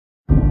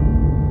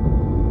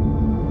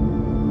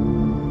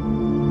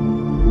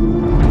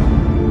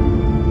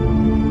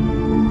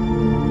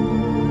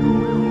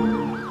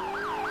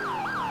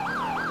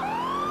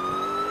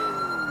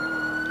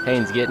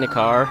Haines, get in a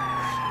car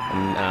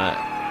and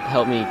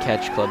help me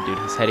catch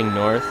Clubdude. He's heading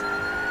north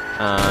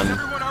on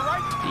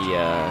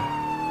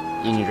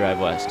the Union Drive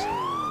West.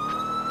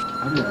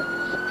 Okay.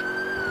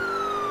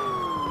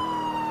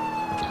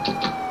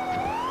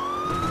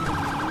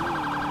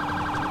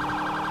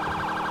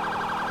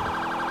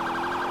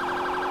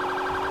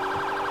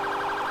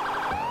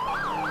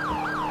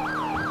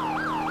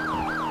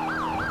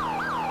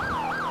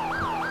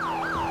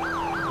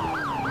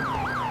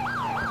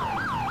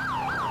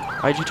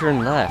 Why'd you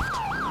turn left?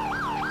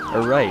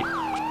 Or right?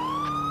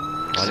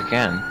 Because I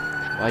can.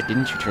 Why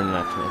didn't you turn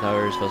left? I thought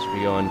we were supposed to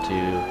be going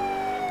to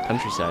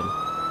countryside.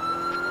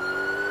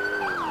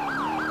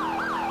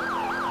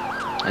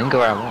 I can go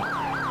where I want.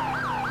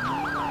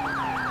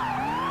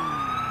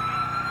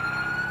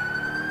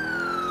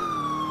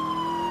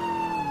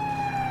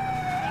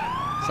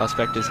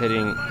 Suspect is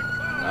hitting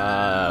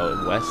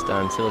west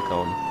on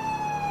Silicone.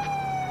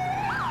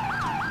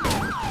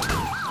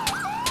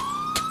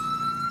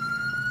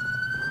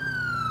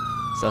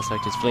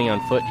 Suspect is fleeing on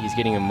foot. He's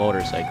getting a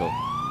motorcycle.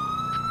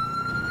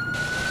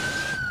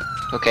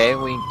 Okay,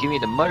 give me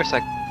the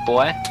motorcycle,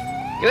 boy.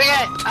 Give me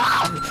it!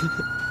 Ah!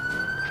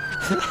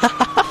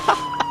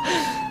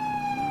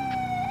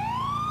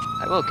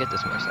 I will get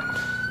this motorcycle.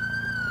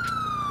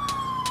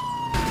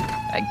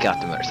 I got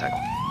the motorcycle.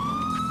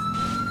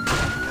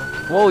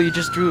 Whoa, you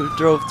just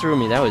drove through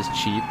me. That was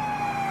cheap.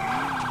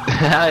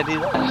 How did I do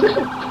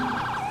that?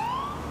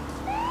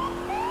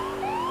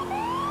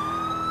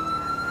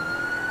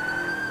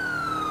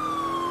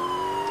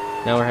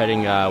 Now we're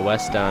heading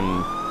west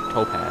on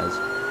Topaz,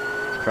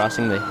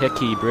 crossing the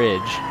Hickey Bridge.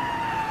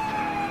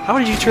 How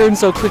did you turn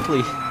so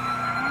quickly?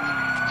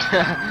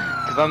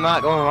 Because I'm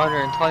not going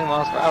 120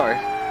 miles per hour.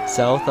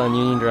 South on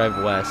Union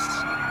Drive West,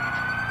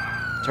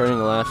 turning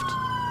left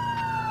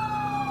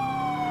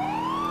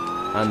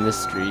on this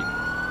street,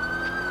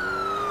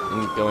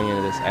 and going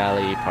into this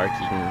alley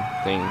parking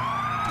thing.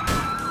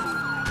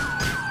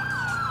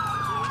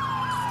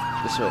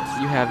 This way.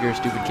 You have your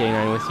stupid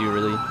K9 with you,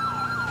 really?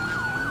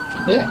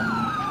 Yeah.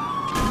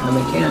 I'm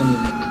a cannon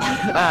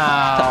unit.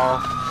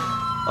 Ow.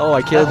 Oh,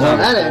 I killed That's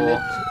you. how that ended.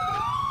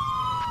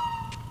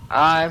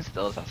 I'm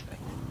still a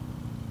suspect.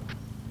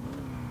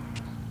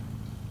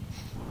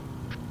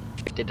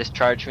 They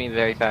discharged me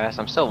very fast.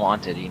 I'm still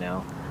wanted, you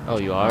know. Oh,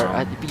 you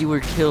are? You were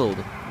killed.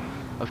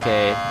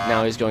 Okay,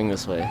 now he's going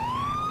this way.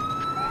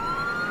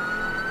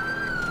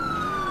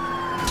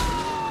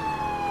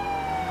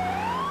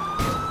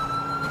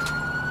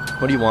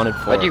 What do you want it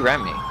for? Why'd you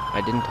ram me?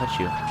 I didn't touch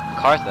you.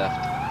 Car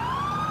theft.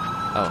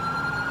 Oh.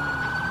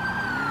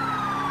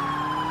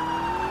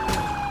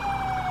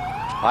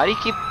 Why do you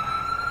keep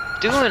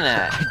doing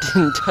that? I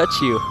didn't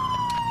touch you.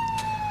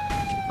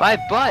 My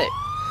butt.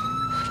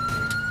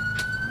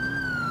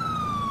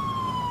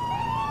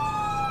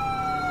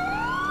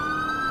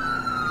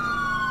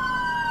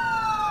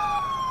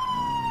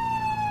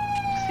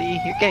 See,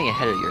 you're getting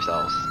ahead of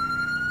yourselves.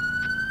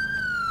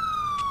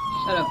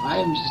 Shut up, I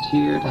am just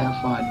here to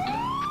have fun.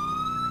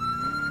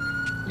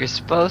 You're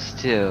supposed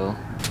to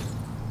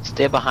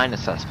stay behind the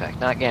suspect,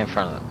 not get in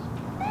front of them.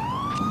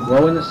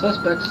 Well, when the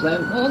suspect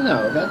slammed... Well,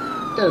 no, that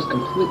is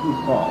completely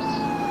false.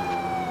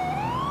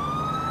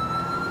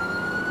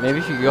 Maybe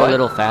if you go What? a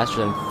little faster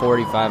than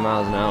 45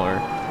 miles an hour.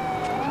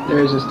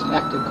 There is this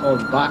tactic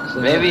called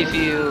boxing. Maybe if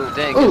you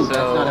didn't Ooh, get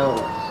that's not how so...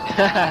 it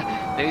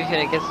works. Maybe if you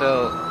didn't get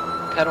so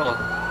pedal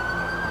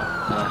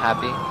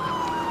happy.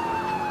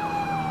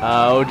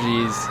 Oh,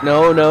 jeez.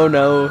 No, no,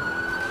 no.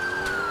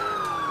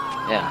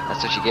 Yeah,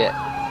 that's what you get.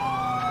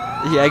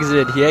 He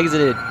exited. He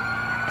exited.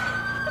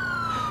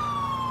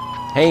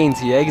 Haines,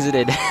 he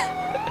exited.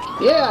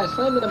 Yeah, I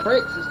slammed on the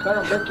brakes. This car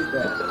don't brake too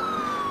fast.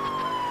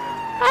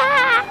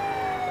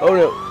 Oh,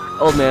 no.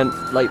 Old man.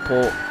 Light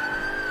pole.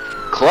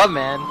 Club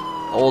man.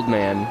 Old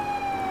man.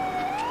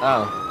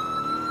 Oh.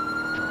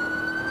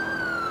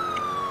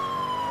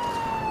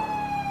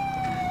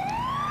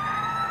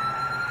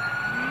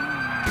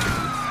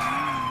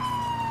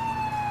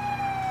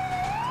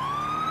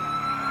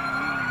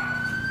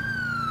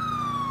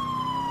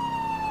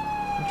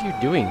 What are you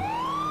doing?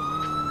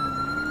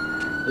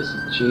 This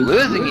is cheap.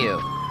 Losing you.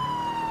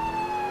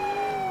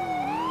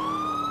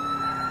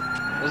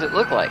 What does it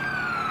look like?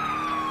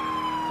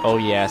 Oh,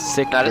 yeah.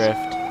 Sick That is-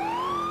 drift.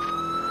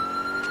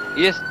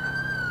 You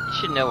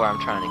should know where I'm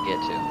trying to get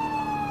to.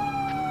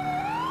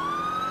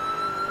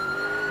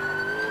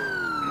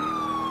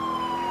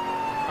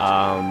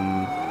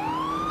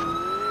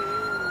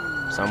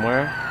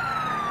 Somewhere?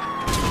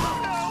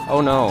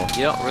 Oh, no.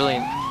 You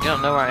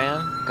don't know where I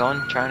am?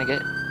 Trying to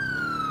get?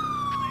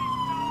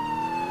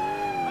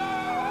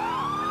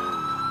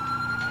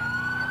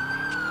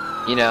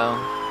 You know,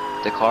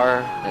 the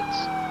car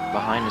that's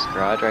behind this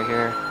garage right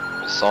here,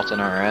 Assault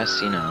and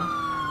RS, you know.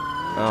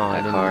 Oh, I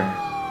That didn't car.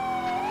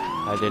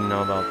 I didn't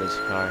know about this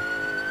car.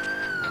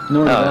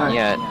 Nor did Oh, I.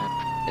 yeah.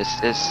 It's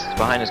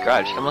behind this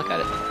garage. Come look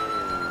at it.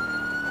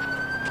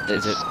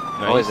 Is it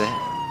Oh, is nice? it?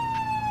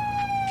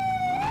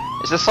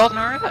 It's Assault and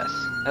RS.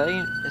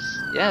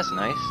 Yeah, it's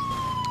nice.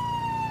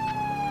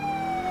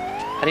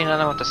 How do you not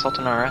know what the Assault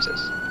and RS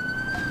is?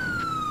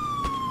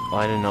 Well,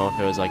 I didn't know if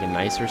it was like a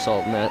nicer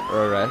Salt and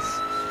Arrest.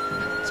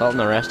 Salt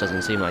and Arrest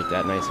doesn't seem like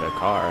that nice of a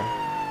car.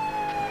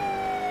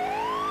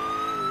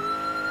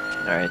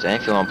 Alright, Danny,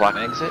 if you want to block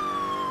an exit.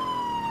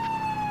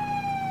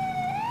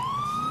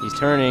 He's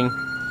turning.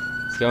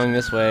 He's going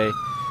this way.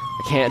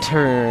 I can't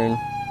turn.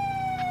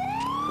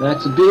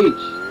 That's a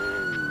beach.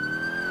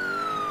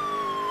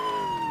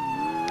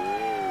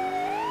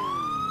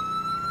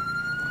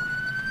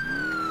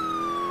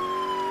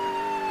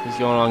 He's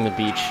going along the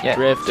beach. Yeah,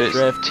 Drift, there's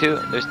drift.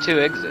 There's two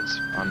exits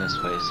on this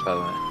place, by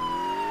the way.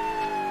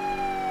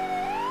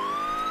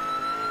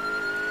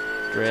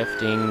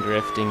 Drifting,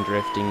 drifting,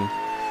 drifting.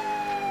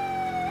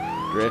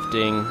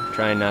 Drifting.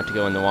 Trying not to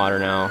go in the water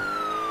now.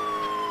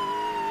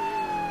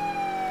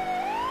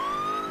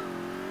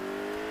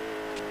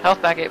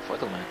 Health back 8 for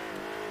the win.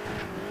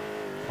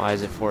 Why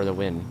is it for the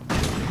win?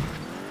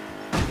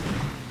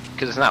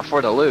 Because it's not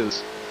for the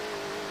lose.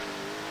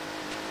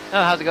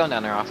 Oh, how's it going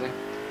down there, officer?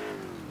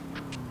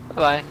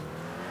 Bye-bye.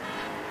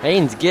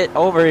 Haines, get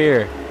over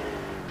here!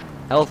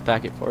 Health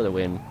packet for the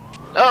win.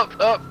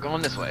 Oh,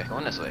 going this way,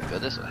 going this way, go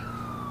this way.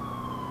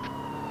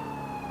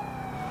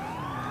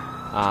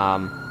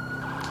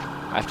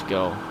 I have to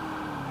go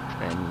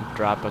and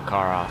drop a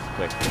car off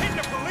quick. Hitting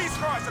the police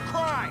car is a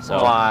crime.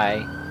 So,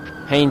 Why?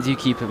 Haines, you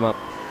keep him up,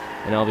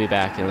 and I'll be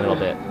back in a little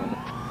bit.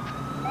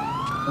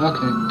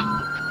 Okay.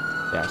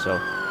 Yeah, so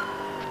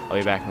I'll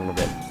be back in a little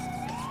bit.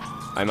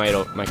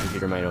 My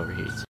computer might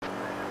overheat.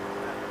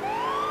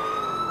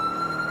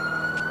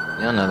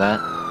 You don't know that.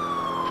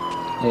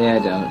 Yeah, I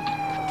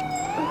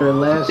don't. Her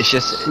last It's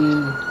just-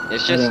 scene.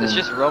 It's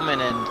just Roman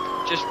and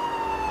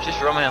just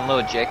Roman and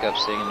little Jacob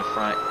sitting in the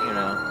front. You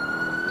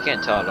know, you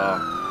can't tell at all.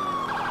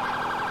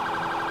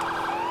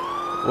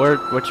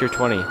 What's your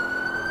 20?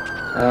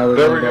 We're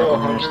There going we back go.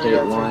 on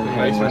Interstate 1, Nice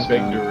heading and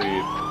big westbound. to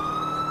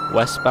read.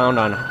 Westbound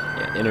on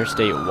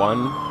Interstate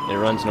 1. It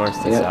runs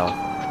north to Yep. south.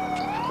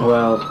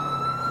 Well,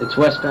 it's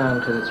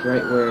westbound because it's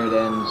right where it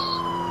ends.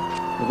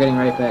 We're getting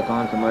right back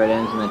on from where it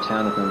ends in the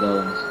town with no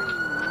buildings.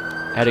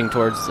 Heading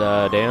towards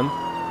dam.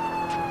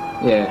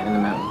 Yeah, in the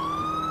mountain.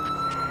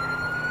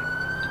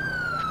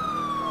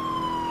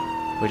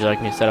 Would you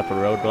like me to set up a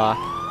roadblock?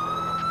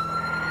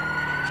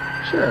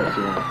 Sure, if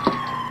you want.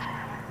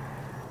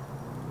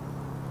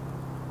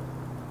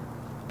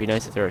 Be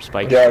nice if there were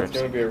spike Yeah, it's strips.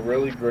 going to be a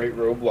really great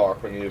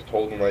roadblock when you just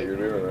told him that you're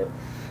doing it.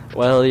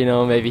 Well, you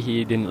know, maybe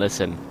he didn't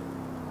listen.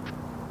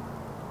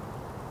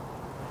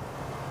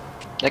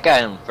 That guy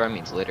in front of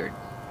me is littered.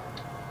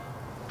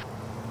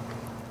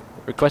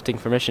 Requesting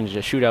permission to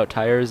just shoot out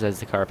tires as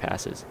the car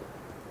passes.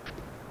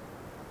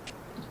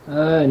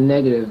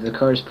 Negative. The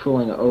car's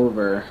pulling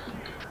over.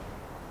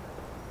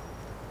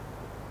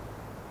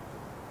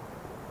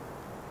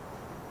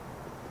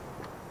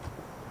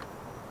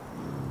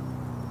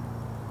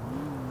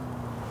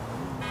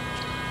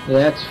 Yeah,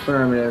 that's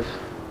affirmative.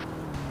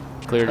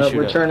 Clear to shoot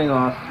We're out. turning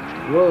off.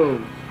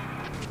 Whoa.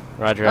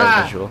 Roger, I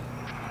have visual.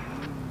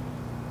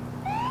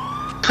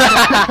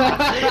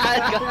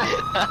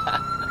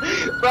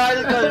 Bro, I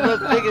just got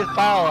the biggest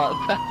pile up.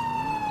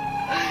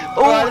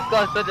 Bro, I just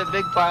got such a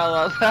big pile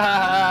up.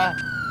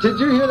 Did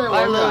you hear that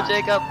Bye, one little guy?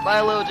 Jacob.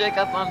 Bye, little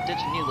Jacob. I'm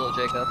ditching you, little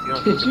Jacob. You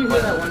don't Did you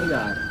hear that one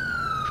guy?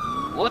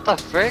 What the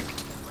frick?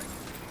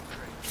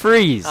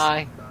 Freeze!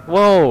 Hi.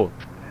 Whoa!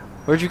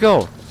 Where'd you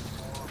go?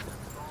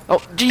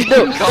 Oh, geez,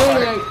 no!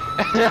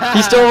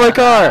 He stole my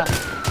car!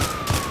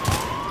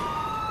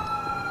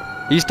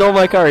 He stole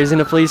my car. He's in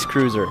a police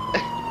cruiser.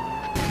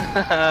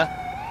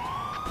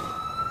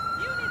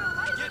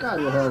 God,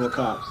 we're horrible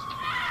cops.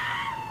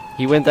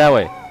 He went that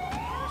way.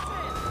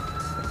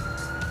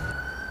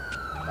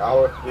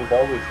 Alex, we've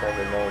always kind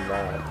of known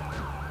that.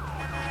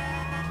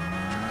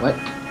 What?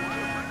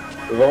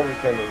 We've always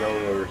kind of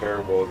known we were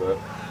terrible at that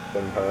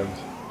sometimes.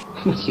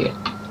 Yeah.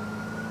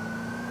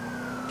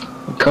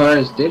 The car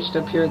is ditched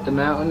up here at the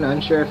mountain.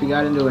 Unsure if he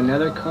got into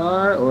another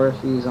car or if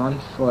he's on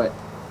foot.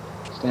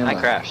 Stand by. I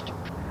crashed.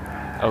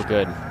 Oh,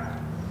 good.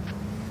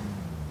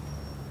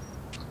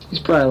 He's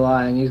probably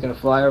lying. He's gonna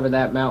fly over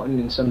that mountain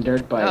in some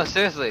dirt bike. No,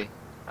 seriously.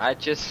 I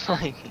just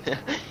like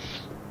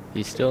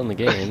He's still in the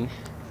game.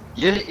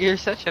 you're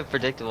such a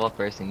predictable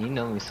person. You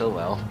know me so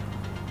well.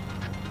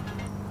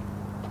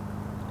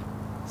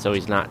 So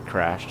he's not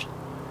crashed.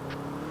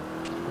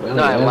 Well,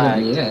 No, I he hasn't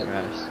lagged. yet.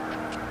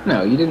 Crashed.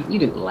 No, you didn't. You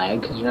didn't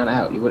lag because you're not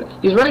out. You would.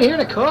 He's right here in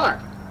a car.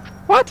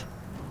 What?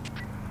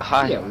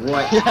 Hi. Yeah,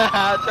 what?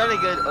 I'm trying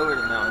to get over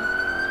the mountain.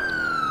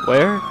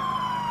 Where?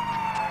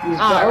 He's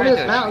right over this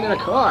there. mountain in a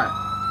car.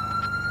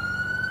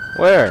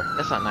 Where?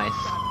 That's not nice.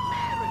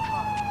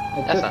 I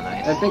That's think- not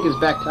nice. I think his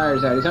back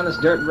tire's out. He's on this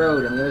dirt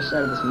road on the other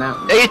side of this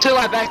mountain. Hey, you took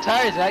my back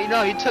tires out. You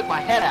know, you took my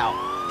head out.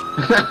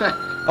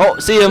 Oh,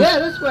 see him. Yeah,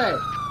 this way.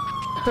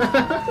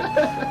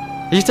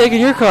 He's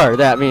taking your car,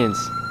 that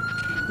means.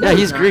 No, Yeah, he's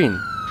he's not. green.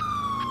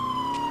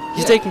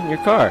 He's Yeah. taking your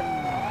car.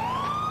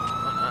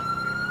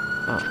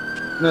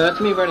 No, that's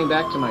me running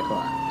back to my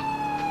car.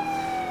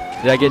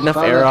 Did I get enough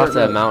Follow air that off dirt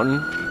that road.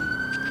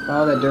 mountain?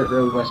 Follow that dirt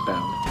road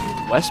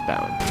westbound.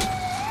 Westbound.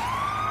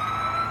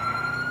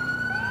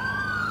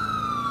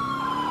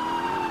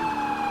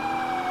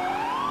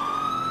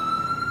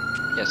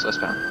 Yes,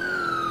 westbound.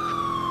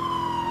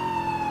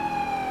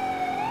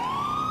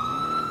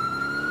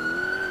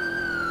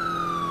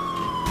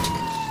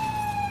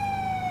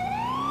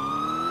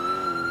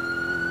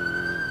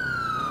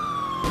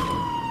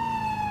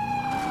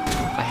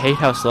 I hate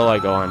how slow I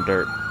go on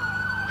dirt.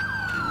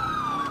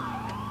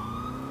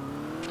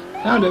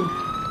 Found him.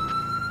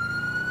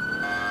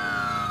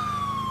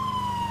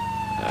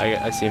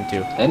 I see him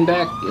too. Heading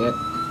back. Yep.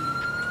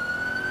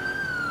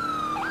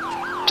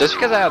 Just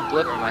because I have a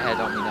blip in my head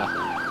don't mean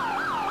nothing.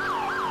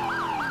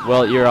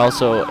 Well, you're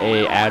also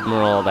a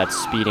admiral that's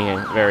speeding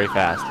very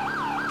fast.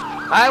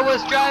 I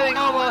was driving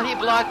home while he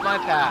blocked my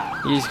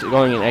path. He's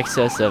going in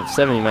excess of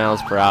 70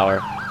 miles per hour,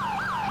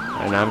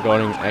 and I'm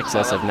going in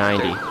excess of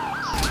 90.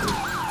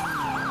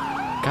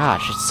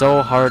 Gosh, it's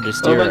so hard to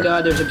steer. Oh my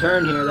god, there's a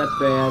turn here. That's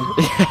bad.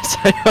 Yes,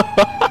 I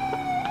know.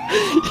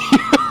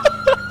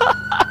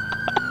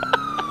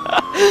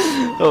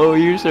 Oh,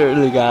 you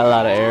certainly got a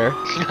lot of air.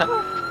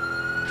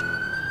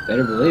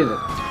 Better believe it.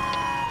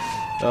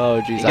 Oh,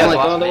 jeez. You I'm got like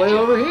all the way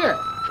over here.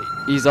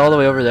 He's all the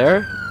way over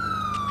there?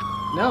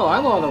 No,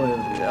 I'm all the way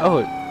over here.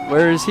 Oh,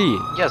 where is he?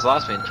 You guys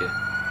lost me, didn't you?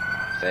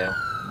 Fail.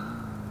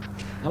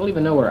 I don't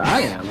even know where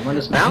I am. I'm on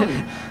this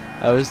mountain.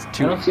 I was I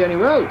too don't see any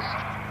roads.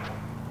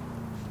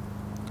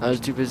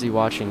 busy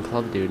watching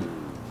Clubdude.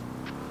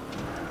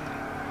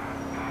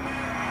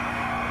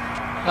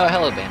 Oh,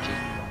 hello, Banshee.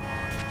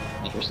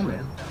 Here's some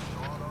man.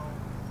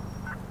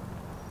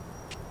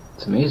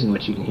 It's amazing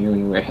what you can hear when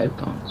you wear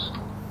headphones.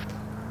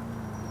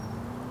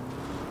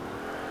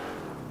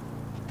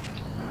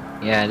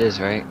 Yeah, it is,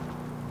 right?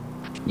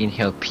 You can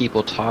hear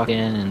people talking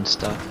and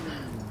stuff.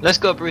 Let's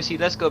go, Brucey.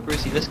 Let's go,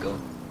 Brucey. Let's go.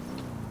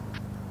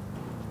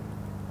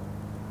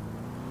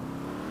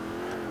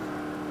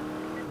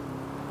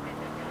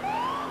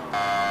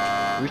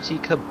 Brucey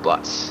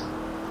Kabutz.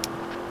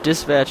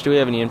 Dispatch, do we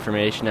have any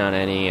information on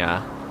any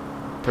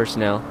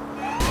personnel?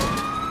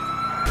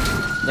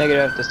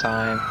 Negative this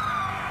time.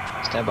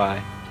 Stand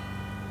by.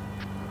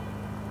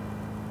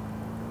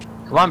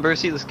 Come on,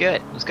 Brucey. Let's get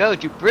it. Let's go,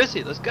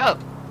 Brucey. Let's go.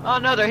 Oh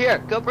no, they're here.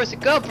 Go, Brucey.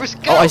 Go, Brucey.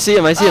 Go. Oh, I see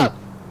him. I see him.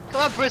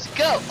 Come on, Brucey.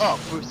 Go. Oh,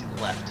 Brucey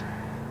left.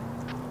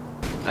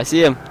 I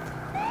see him.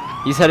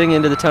 He's heading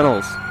into the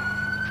tunnels.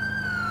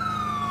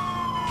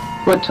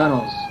 What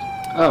tunnels?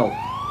 Oh.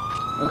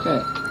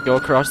 Okay. Go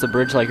across the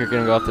bridge like you're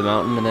gonna go up the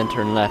mountain, and then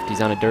turn left.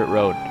 He's on a dirt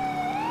road.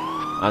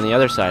 On the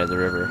other side of the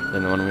river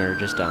than the one we were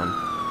just on.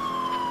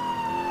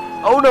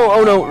 Oh no,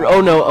 oh no,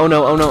 oh no, oh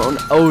no, oh no, oh no.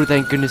 Oh,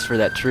 thank goodness for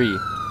that tree.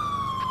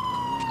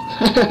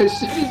 As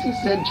soon as you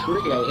said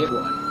tree, I hit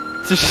one.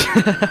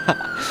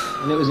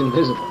 And it was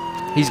invisible.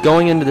 He's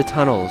going into the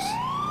tunnels.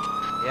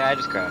 Yeah, I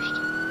just crashed.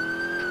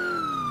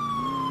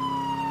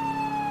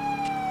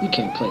 You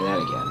can't play that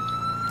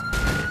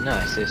again. No,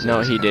 I seriously. No,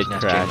 just he did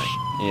crashed. Now crash.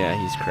 streaming. Yeah,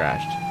 he's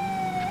crashed.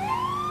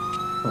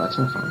 Well, that's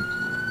no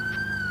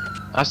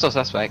fun. I'm still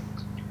suspect.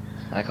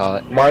 I call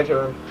it. My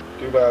turn.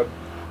 Too bad.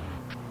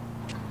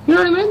 You're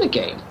not even in the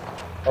game.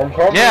 I'm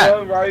coming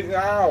Yeah. in right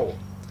now.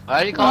 I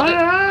already called it.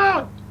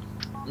 Ah!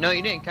 No,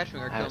 you didn't catch me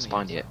or kill me. I haven't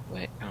spawned yet.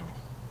 Wait. Oh.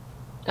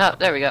 Oh,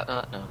 there we go.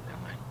 No, never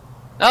mind.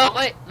 Oh,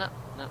 wait. No,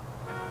 no.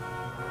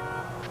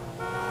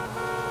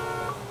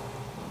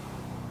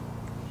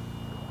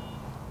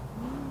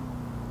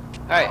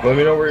 Alright. Let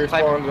me know where you're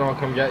Piper. spawned and I'll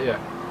come get you.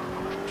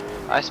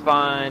 I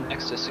spawned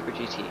next to Super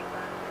GT.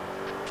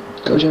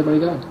 Go, everybody,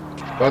 go.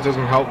 That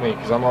doesn't help me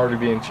because I'm already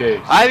being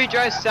chased. Ivy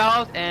drive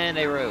south and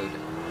a road.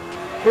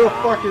 Who the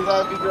fuck is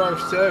Ivy Drive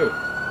to?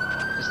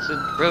 It's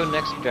the road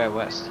next to drive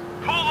west.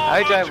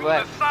 Ivy drive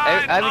west.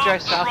 Ivy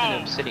drive south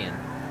in Obsidian.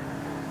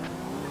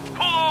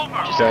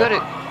 Just go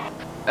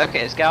to.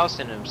 Okay, it's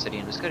Galveston and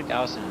Obsidian. Just go to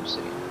Galveston and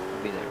Obsidian.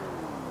 We'll be there.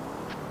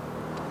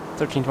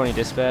 1320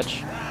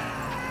 dispatch.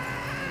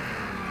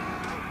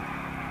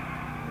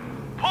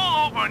 Pull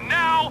over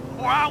now,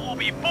 or I will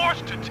be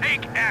forced to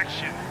take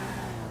action.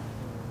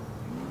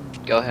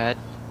 Go ahead.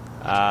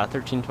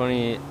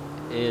 1320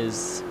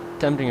 is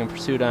attempting a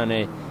pursuit on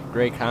a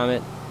gray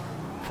Comet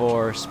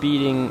for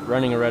speeding,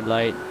 running a red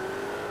light,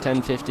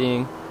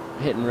 1015,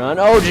 hit and run.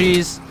 Oh,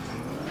 jeez!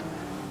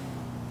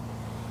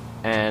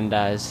 And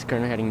is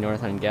currently heading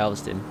north on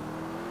Galveston.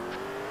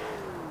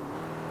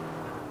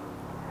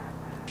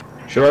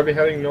 Should I be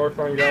heading north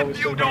on If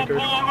Galveston, you don't Hunter?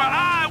 pull over,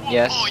 I will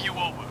Yes. pull you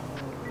over.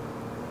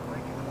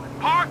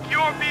 Park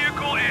your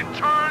vehicle and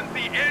turn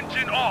the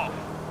engine off.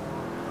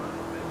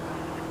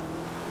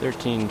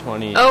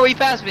 1320. Oh, he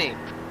passed me.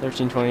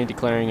 1320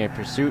 declaring a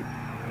pursuit.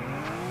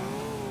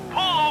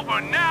 Pull over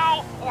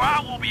now, or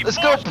I will be Let's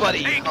go, forced buddy.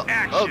 to take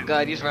action. Oh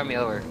god, you just run me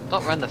over.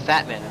 Don't run the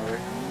fat man over.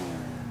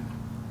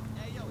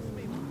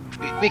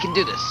 We can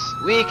do this.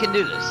 We can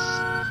do this.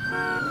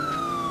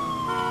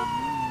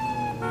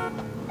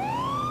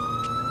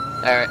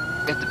 Alright,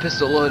 get the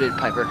pistol loaded,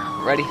 Piper.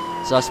 Ready?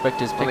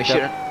 Suspect is Let me picked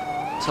shoot up.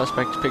 him.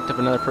 Suspect picked up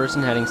another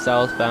person heading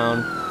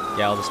southbound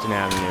Galveston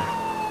Avenue.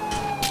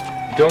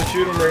 Don't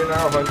shoot him right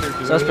now, Hunter,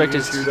 because Suspect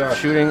is shoot us.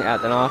 shooting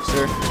at an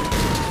officer.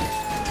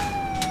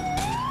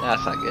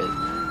 That's not good.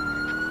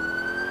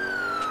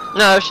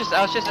 No, I was just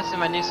testing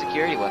my new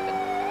security weapon.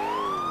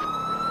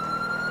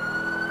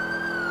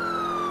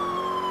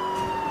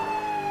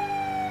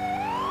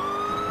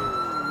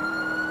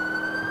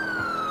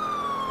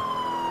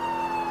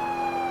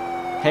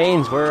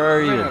 Haines, where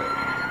are you?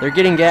 They're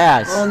getting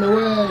gas. On the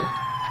way.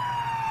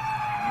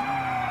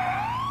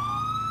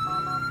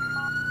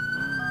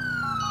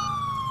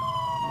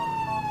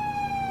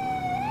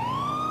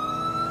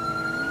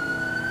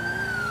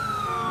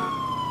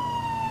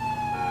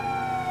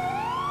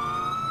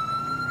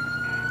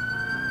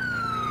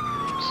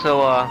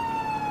 So,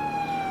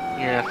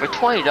 yeah, for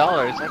 $20,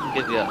 I can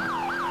give you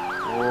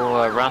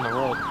around the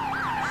world.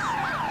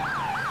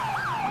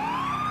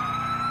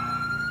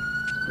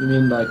 You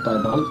mean like by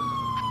boat?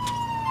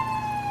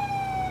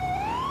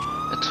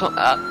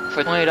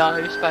 For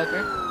 $20,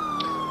 Piper,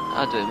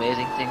 I'll do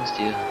amazing things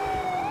to you.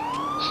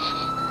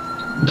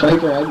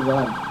 Piper, I'd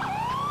run.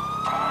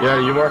 Yeah,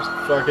 you must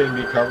fucking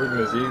be covered in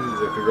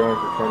diseases if you're going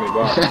for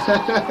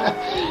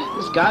 $20.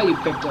 This guy you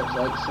picked up's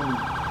like some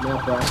male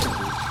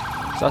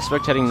prostitute.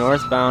 Suspect heading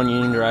northbound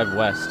Union Drive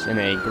West in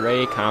a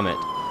gray Comet.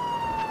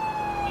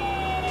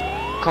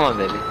 Come on,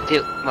 baby.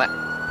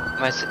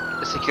 My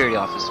security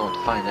office won't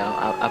find out.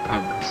 I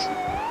promise.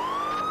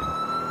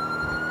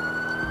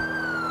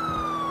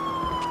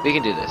 We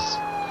can do this.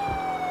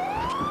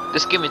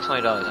 Just give me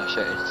 $20. I'll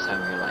show you this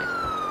time of your life.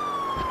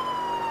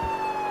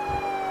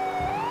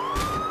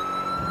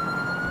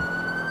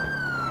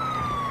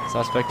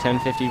 Suspect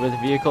 1050 with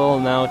vehicle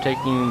now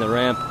taking the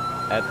ramp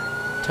at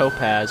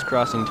Topaz,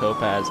 crossing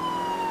Topaz.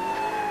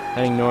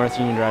 Heading north,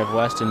 Union Drive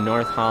West in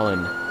North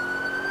Holland.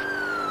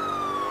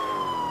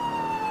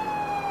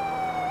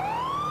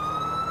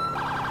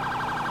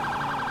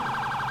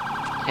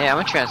 Hey, I'm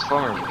a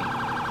transformer, baby.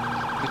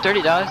 For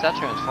 $30, I'll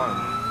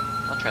transform.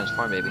 I'll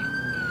transform, baby.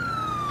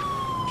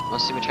 Want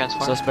to see me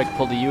transform? Suspect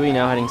pulled a UE,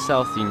 now heading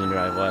south, Union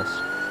Drive West.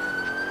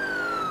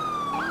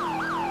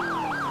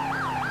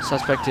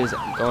 Suspect is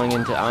going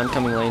into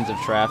oncoming lanes of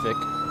traffic.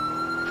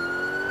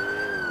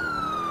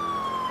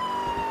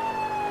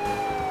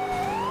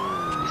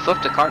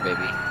 Flipped a car,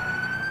 baby.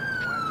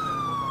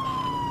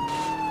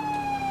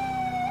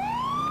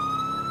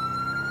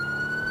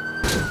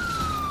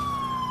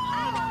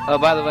 Oh,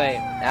 by the way,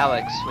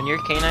 Alex, when you're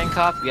a canine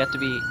cop, you have to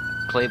be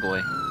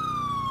Playboy.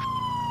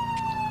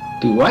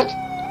 Be what?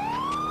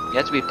 You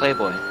have to be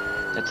Playboy.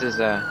 That's his,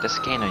 that's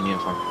a canine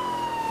uniform.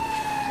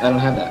 I don't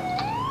have that.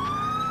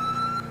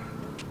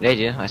 Yeah,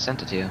 you do. I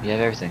sent it to you. You have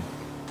everything.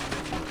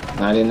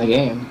 Not in the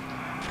game.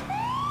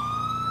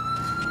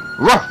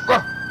 Ruff,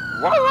 ruff.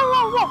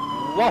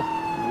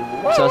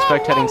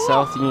 Suspect heading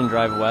south, Union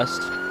Drive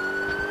West.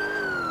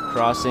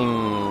 Crossing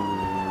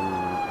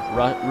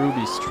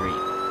Ruby Street.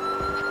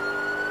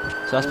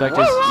 Suspect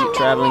is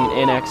traveling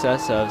in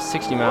excess of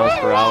 60 miles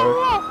per hour.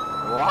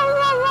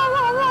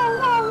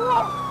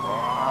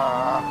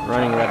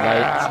 Running red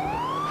lights.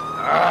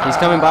 He's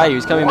coming by you,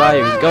 he's coming by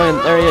you. He's going,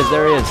 there he is,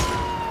 there he is.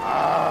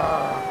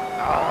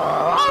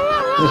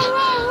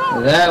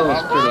 That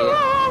was pretty...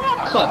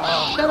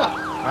 Clutch, shut up.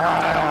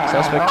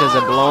 Suspect has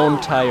a blown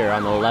tire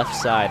on the left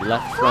side,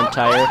 left front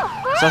tire.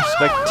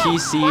 Suspect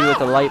TC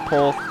with a light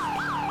pole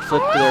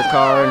flipped to their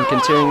car and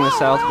continuing the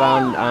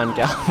southbound on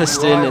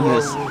Galveston in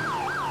this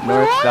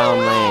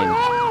northbound lane.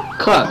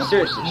 Club,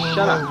 seriously,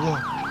 shut up.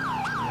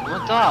 I'm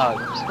a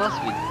dog. I'm supposed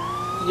to be.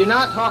 You're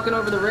not talking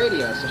over the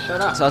radio, so shut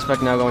up.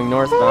 Suspect now going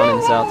northbound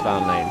in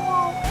southbound lane.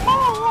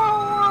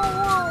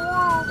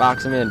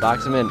 Box him in,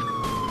 box him in.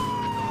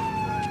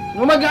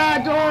 Oh my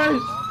god,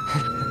 doors!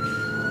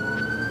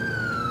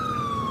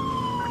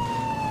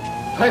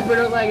 Piper,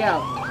 don't leg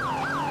out.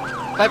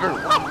 Piper,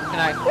 can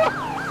I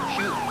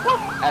shoot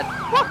at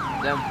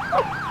them?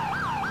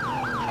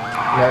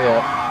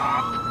 Yeah.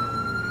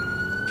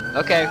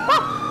 Okay.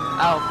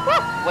 I'll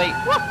wait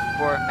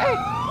for. Hey.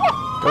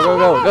 Go, go,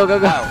 go, go, go,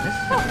 go.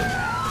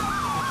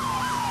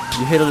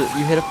 You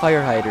hit a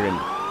fire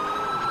hydrant.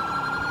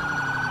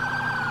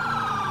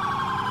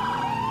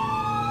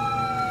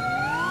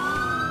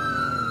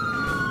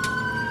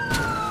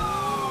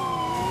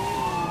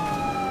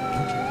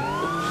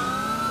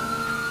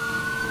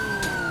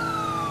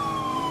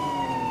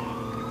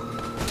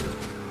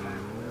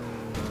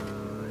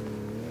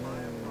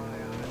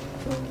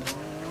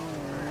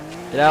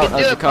 Get out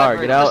of the car,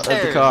 get out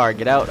of the car,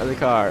 get out of the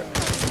car.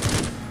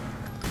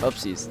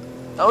 Oopsies.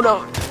 Oh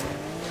no!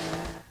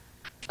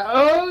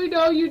 Oh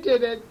no, you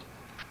didn't.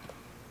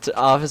 It's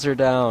officer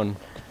down.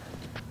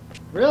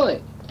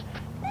 Really?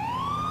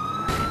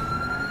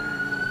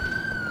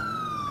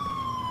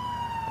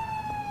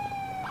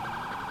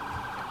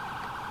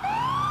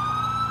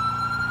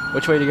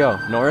 Which way to go?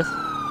 North?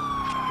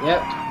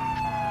 Yep.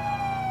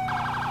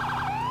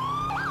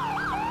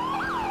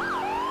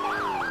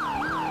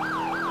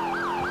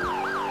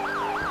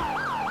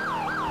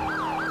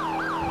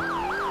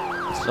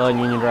 Still in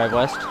Union Drive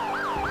West?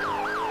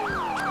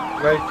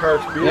 Nice car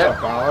speed Yep.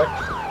 up, Alex.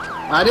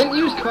 I didn't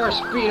use car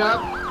speed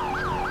up.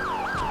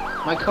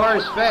 My car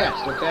is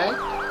fast, okay?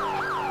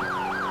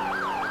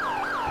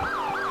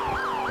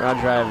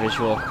 Roger, I have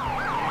visual.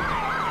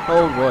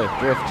 Oh boy,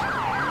 drift.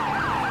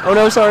 Oh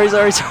no, sorry.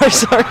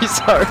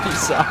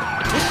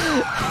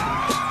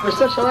 We're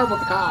such horrible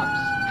cops.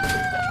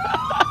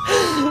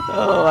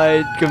 Oh,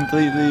 I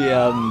completely,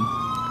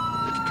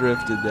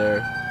 drifted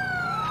there.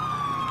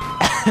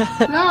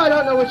 No, I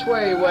don't know which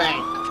way he went.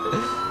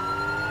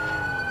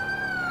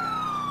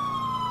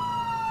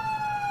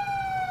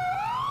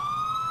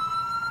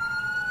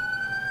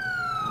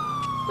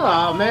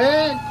 Oh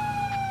man.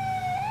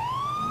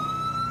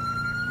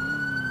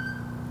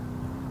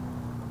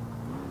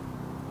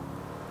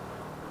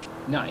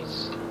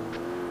 Nice.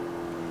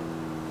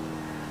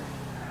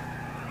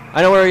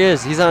 I know where he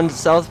is. He's on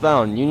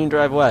southbound, Union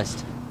Drive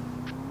West.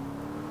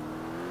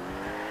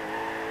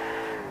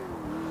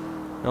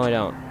 No, I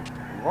don't.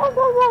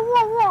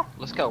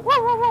 Let's go.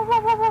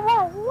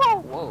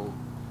 Whoa.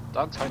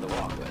 Dog's hard to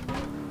walk with.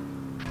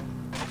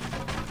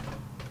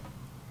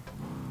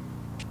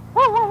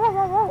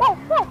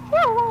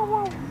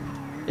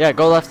 Yeah,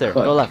 go left there.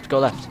 Go left. Go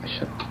left.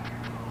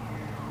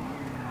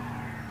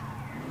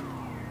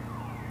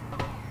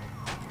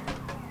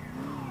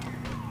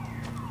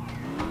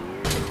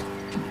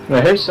 I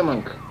heard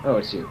someone. Oh,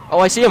 it's you. Oh,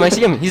 I see him. I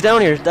see him. He's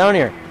down here. Down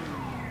here.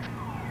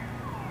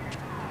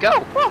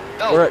 Go.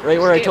 Go. Right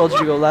where I told you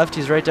to go left.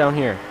 He's right down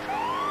here.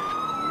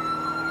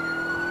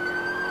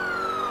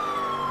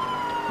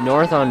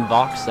 North on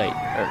Bauxite,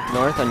 or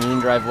north on Union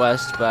Drive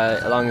West,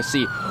 along the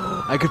sea.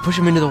 I could push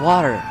him into the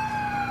water.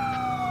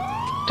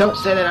 Don't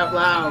say that out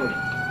loud.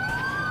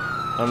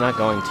 I'm not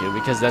going to,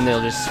 because then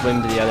they'll just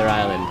swim to the other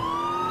island.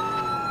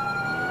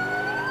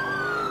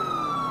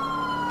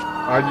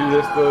 I do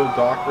this little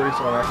dock race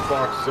on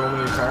Xbox so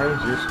many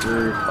times, you're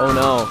screwed. Oh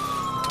no.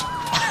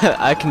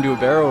 I can do a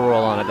barrel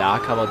roll on a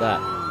dock. How about that?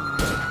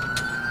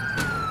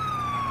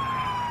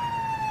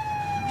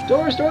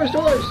 Doors, doors,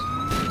 doors.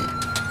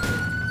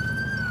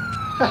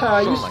 Haha,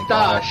 you Oh my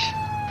stop. gosh.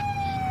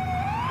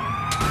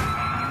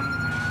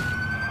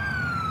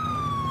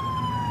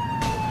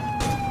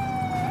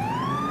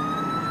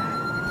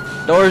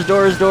 Doors,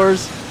 doors,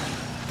 doors.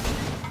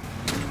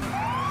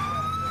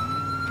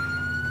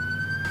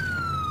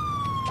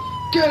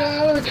 Get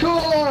out of the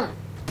car!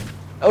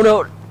 Oh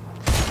no.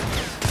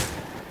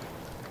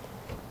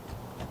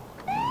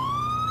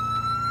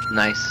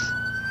 Nice.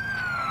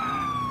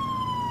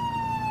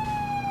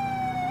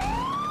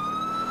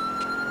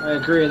 I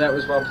agree, that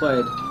was well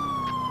played.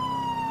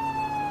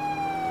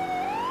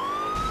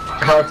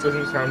 Alex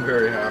doesn't sound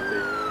very happy.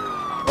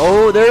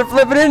 Oh, they're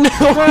flipping in.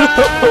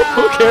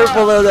 Oh,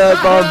 careful of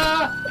that bump.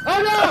 Oh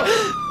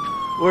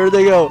no! Where'd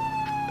they go?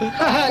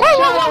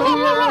 Shadow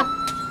here!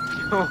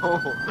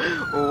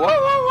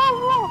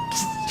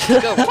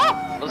 Let's go.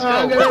 Let's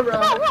I'm go. gonna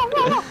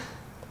run.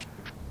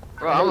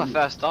 Bro, I'm a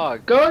fast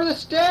dog. Go to the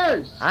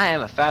stairs! I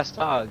am a fast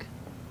dog.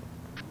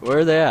 Where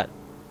are they at?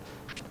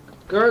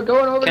 Going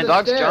over Can the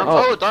dogs stairs. jump?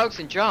 Oh. Oh, dogs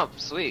can jump.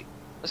 Sweet.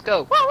 Let's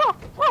go.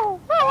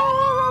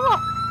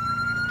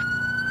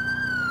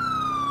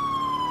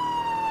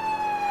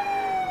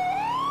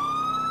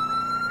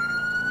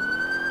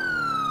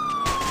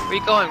 Where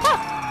you going?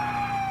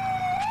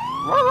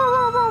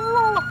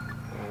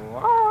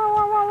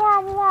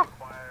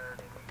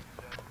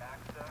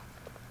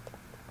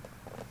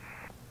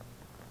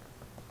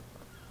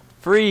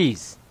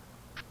 Freeze.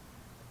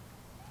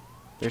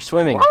 They're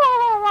swimming.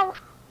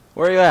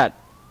 Where are you at?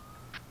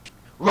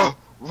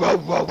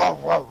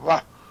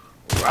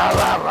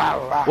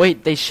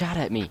 Wait, they shot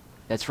at me.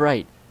 That's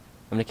right.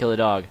 I'm gonna kill a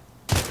dog.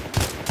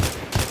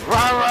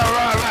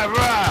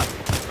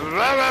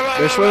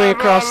 They're swimming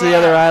across to the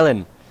other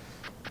island.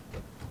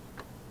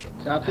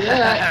 Copy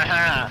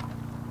that.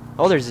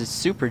 Oh, there's a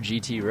super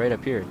GT right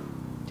up here.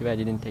 Too bad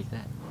you didn't take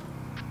that.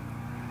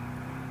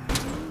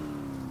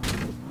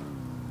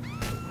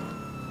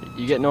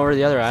 You getting over to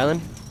the other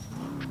island?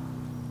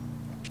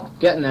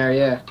 Getting there,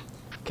 yeah.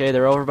 Okay,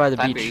 they're over by the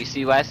Piper, beach. you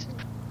see West?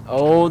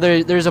 Oh,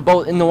 there's a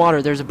boat in the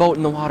water. There's a boat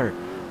in the water.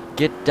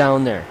 Get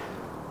down there.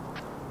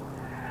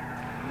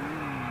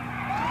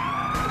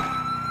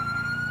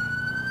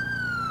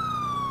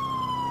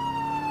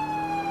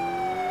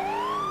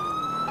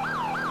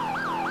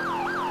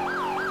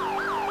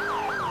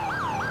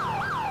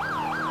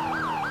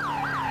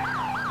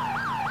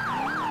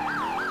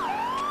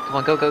 Come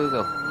on, go, go,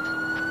 go, go.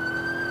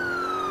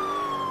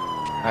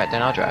 Alright,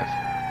 then I'll drive.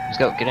 Let's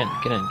go, get in,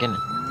 get in, get in.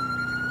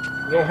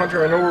 No,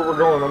 Hunter, I know where we're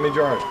going. Let me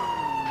drive.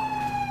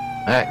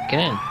 Alright, get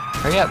in.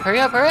 Hurry up, hurry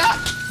up, hurry up!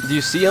 Do you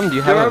see them? Do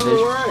you Get have out a of the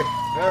vision? way.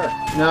 There.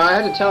 No, I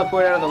had to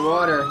teleport out of the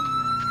water.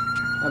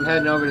 I'm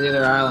heading over to the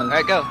other island.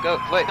 Alright, go, go,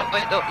 wait,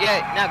 wait, no,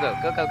 yeah, now go,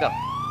 go, go, go.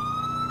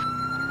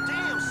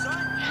 Damn, son.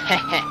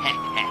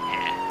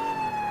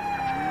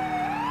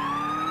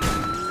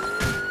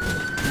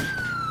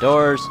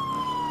 Doors.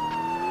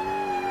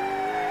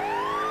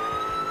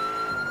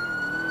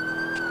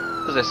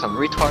 Those are some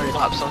retarded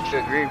ops, don't you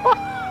agree?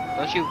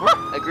 Don't you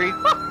agree?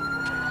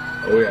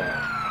 Oh, yeah.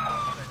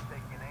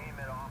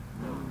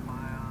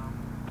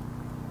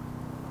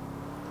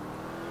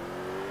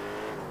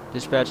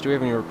 Dispatch, do we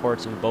have any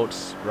reports of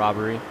boats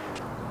robbery?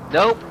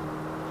 Nope,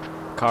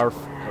 Car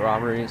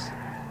robberies?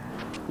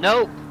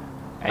 nope.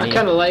 I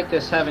kind of like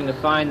this having to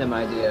find them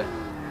idea.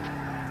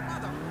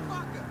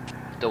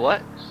 The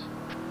what?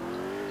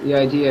 The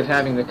idea of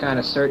having to kind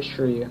of search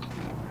for you.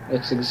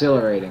 It's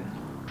exhilarating.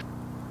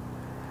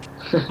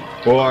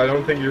 Well, I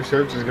don't think your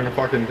search is gonna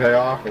fucking pay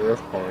off at this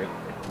point.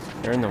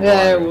 They're in the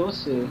Yeah, water. we'll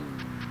see.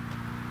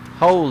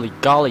 Holy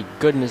golly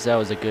goodness, that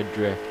was a good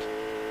drift.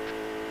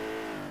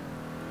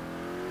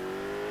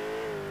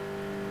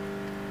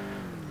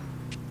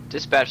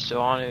 Dispatch to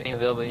all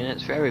available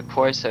units for every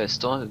reports that a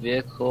stolen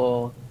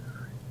vehicle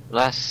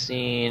last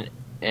seen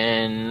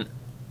in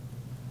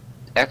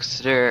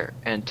Exeter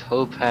and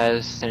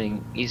Topaz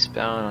heading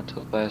eastbound on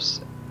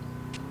Topaz.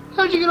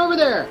 How'd you get over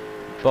there?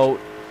 Boat.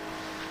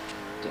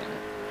 Damn it.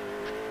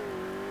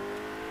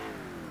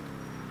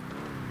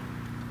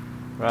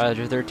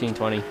 Roger,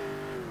 1320.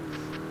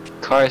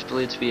 Car is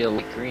believed to be a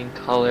light green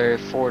color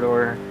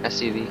 4-door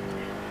SUV.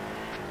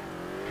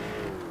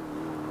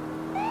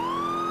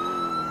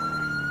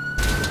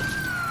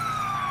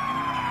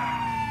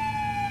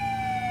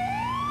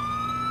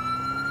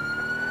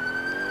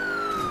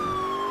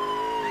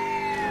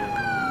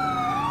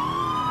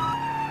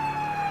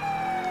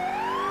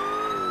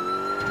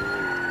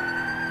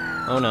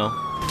 Oh no.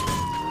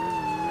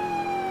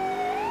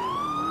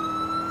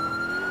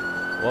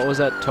 What was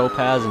that?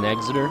 Topaz and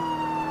Exeter?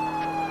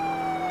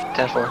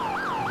 10-4.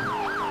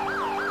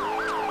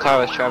 Car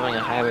was traveling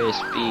at highway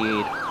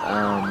speed.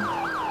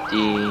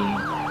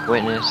 The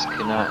witness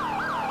could not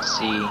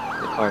see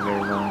the car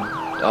very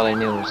well. All they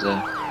knew was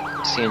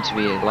it seemed to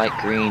be a light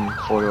green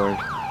 4-door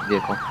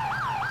vehicle.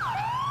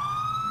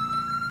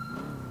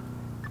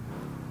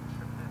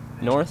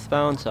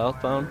 Northbound,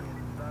 southbound?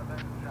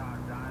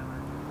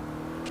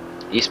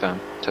 Eastbound,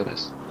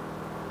 Topaz.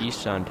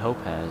 Eastbound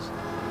Topaz.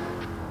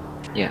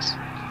 Yes.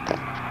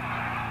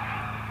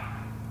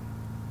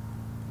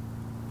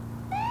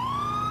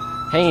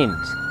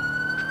 Haines,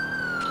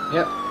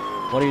 Yep.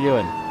 what are you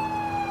doing?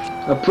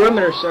 A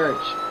perimeter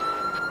search.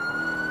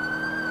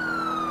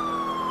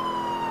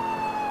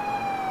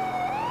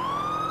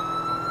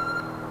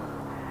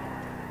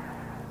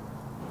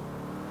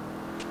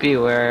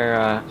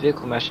 Beware,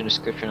 vehicle mesh and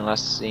description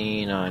last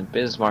seen on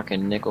Bismarck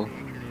and Nickel.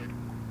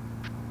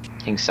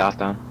 Heading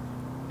southbound.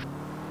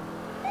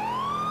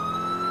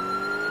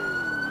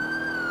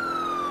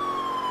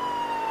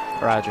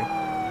 Roger.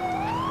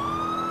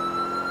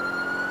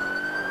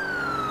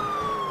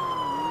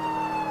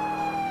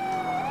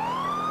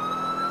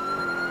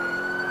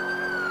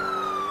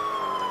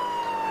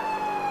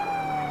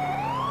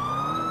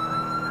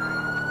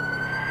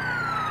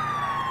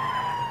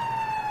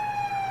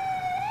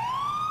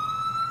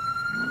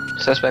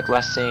 Suspect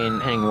last seen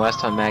heading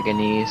west on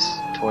Manganese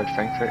toward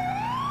Frankfurt.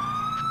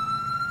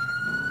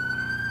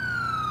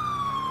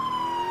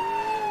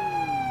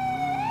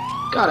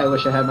 God, I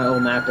wish I had my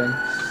old map in.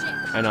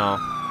 I know.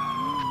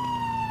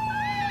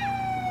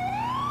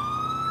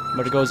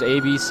 But it goes A,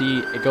 B, C,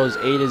 it goes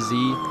A to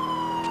Z.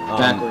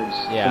 Backwards.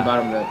 yeah. From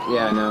bottom to...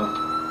 Yeah, I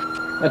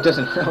know. That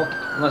doesn't help,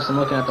 unless I'm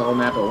looking at the whole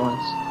map at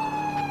once.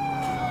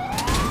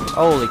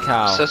 Holy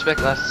cow. Suspect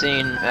last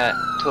seen at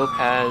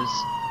Topaz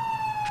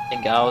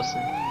in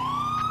Galveston.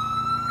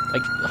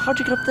 Like, how'd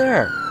you get up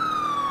there?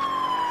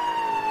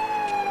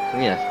 We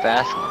need a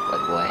fast one, by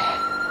the way.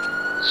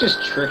 It's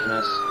just tricking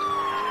us.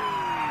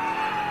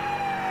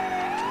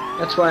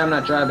 That's why I'm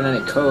not driving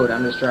any code,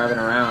 I'm just driving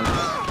around.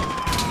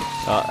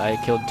 I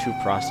killed 2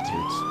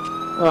 prostitutes.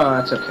 Oh,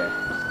 that's okay.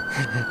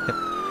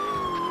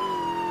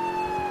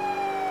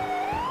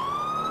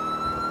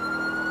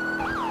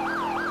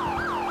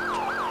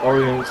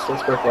 Orient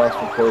suspect last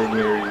reported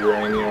near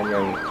uranium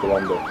and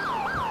Columbus.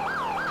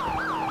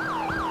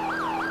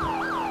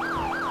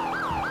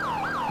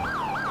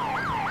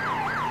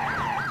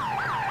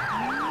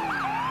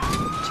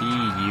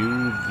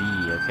 TUV,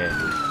 okay.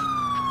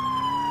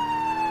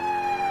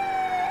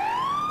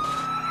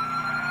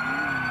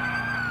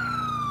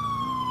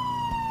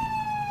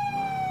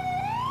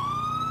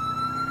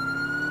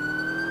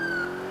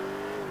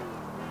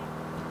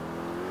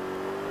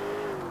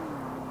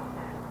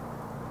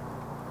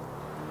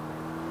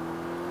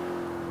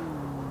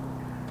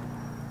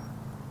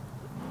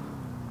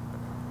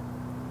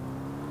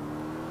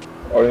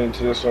 According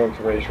to this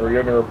information, we're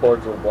getting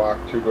reports of a black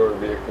 2-door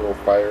vehicle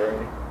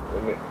firing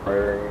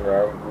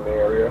around in the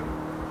area.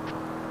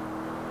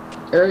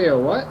 Area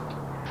what?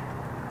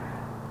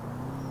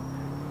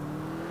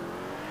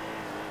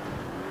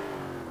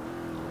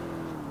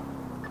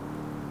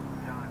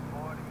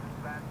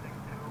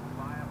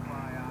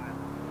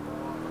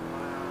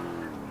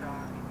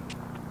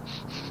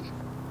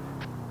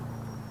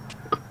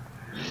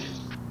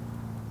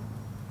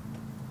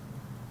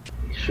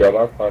 Shut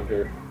up,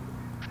 Hunter.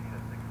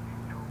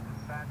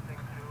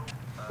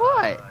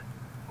 What?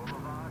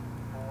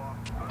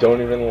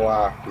 Don't even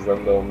laugh, because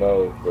then they'll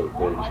know that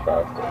they're just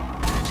faster.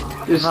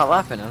 I'm not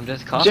laughing, I'm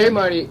just coughing. J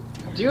Marty,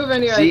 do you have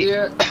any See?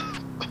 idea?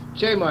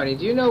 J Marty,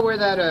 do you know where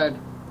that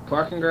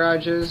parking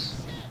garage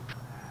is?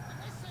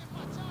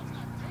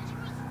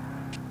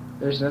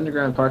 There's an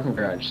underground parking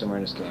garage somewhere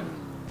in this game.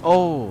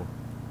 Oh!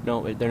 No,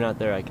 wait, they're not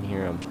there, I can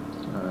hear them.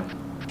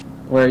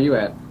 Where are you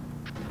at?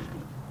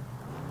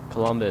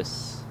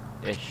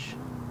 Columbus-ish.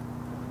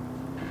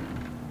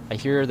 I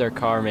hear their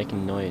car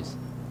making noise.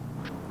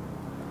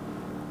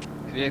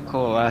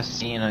 Vehicle last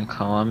seen on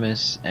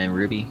Columbus and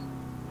Ruby.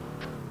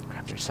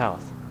 Crap, they're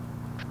south.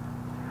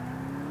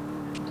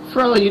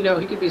 For all you know,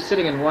 he could be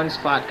sitting in one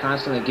spot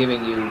constantly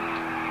giving you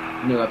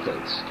new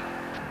updates.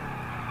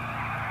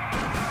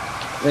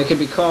 They could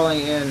be calling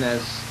in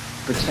as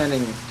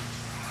pretending,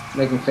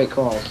 making fake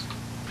calls.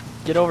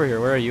 Get over here.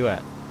 Where are you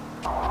at?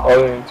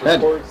 It's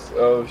reports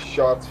of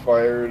shots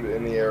fired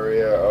in the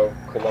area of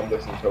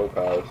Columbus and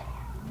Topaz.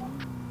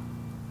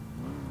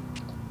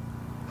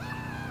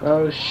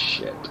 Oh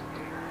shit.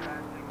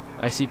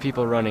 I see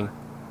people running.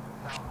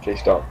 Okay,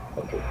 stop.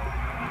 Okay.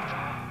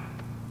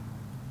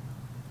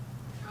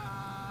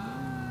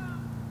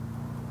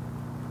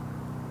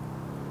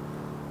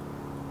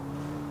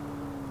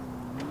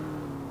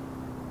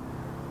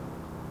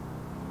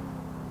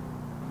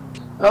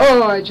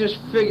 Oh, I just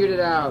figured it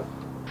out.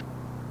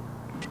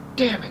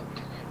 Damn it.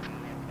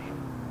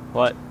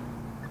 What?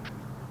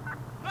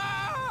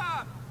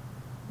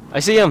 I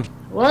see him.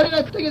 Why did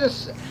I think of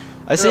this?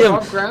 I see him.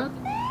 Above ground?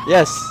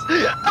 Yes.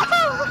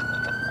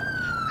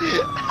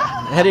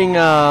 Heading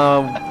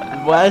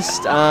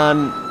west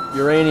on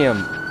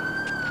Uranium.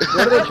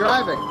 What are they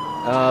driving?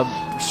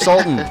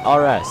 Sultan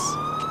RS.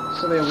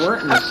 So they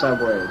weren't in the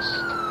subways.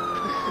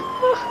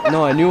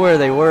 No, I knew where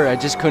they were. I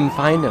just couldn't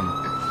find them.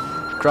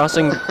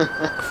 Crossing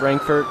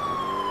Frankfurt,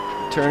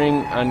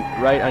 turning on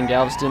right on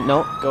Galveston.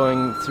 No,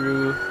 going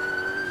through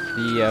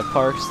the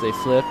parks. They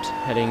flipped,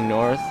 heading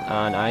north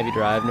on Ivy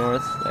Drive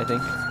North, I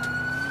think.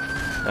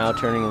 Now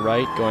turning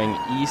right, going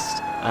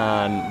east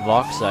on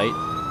Vauxite.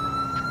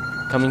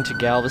 Coming to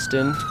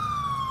Galveston.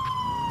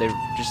 They're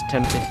just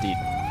 1050.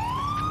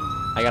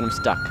 I got them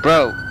stuck.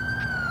 Bro,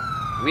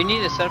 we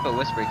need to set up a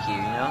whisper queue,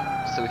 you know?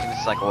 So we can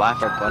just like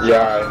laugh our butts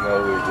Yeah, I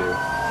know we do.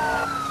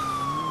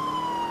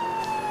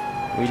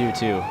 We do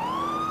too.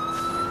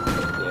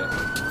 Yeah.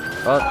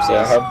 Oh,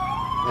 Yeah, says,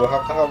 we'll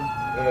have to have,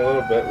 in a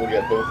little bit, we'll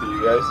get both of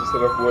you guys to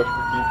set up a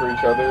whisper key for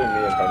each other, and me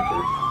and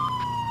Hunter.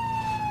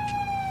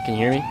 can you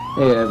hear me?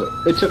 Yeah, but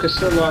it took us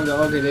so long to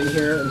all get in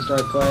here and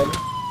start playing.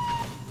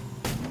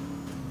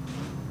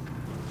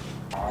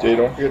 Jay,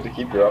 don't forget to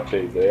keep your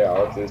updates, eh?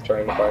 Alex is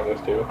trying to find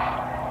us too.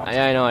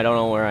 I know, I don't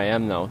know where I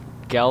am though.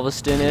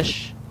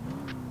 Galveston-ish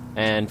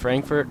and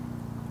Frankfurt,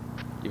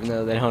 even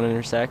though they don't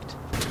intersect.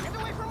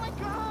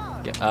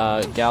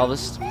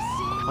 Galveston.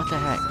 What the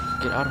heck?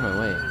 Get out of my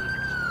way.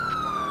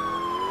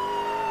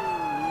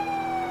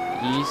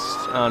 East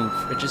on.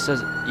 It just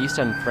says east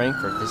on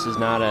Frankfurt. This is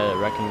not a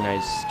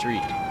recognized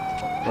street.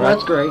 Well,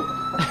 that's great.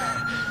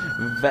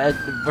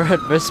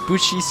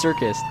 Vespucci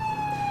Circus.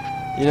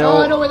 You know.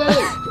 Oh, I know where that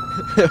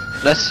is.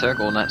 That's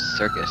circle, not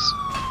circus.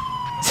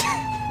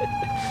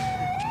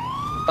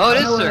 Oh, it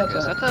is know where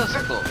circus. I that's thought it was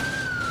circle.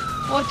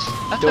 What? I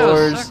thought it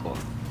Doors. was circle.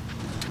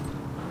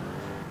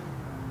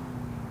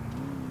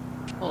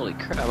 Holy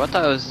crap, I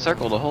thought it was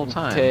circle the whole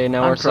time. Okay,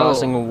 now I'm we're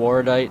crossing sold.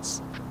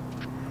 Wardites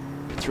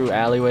through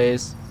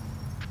alleyways.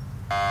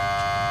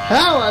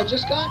 How? I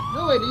just got...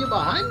 No, wait, are you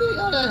behind me?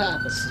 How'd that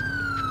happen?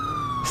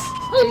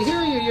 I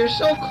hear you. You're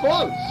so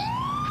close.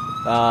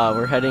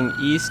 We're heading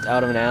east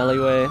out of an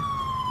alleyway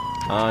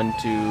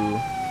onto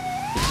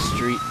the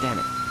street. Damn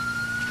it.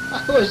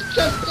 I was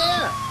just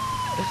there.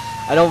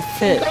 I don't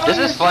fit. This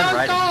is fun so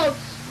riding. close.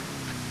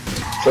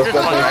 Just It's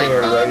fun, taking right? a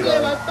right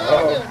I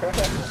found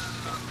on. him.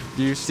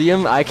 Do you see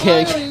him? I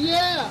can't. Finally,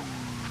 yeah.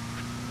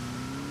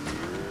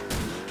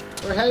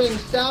 We're heading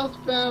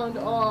southbound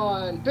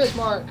on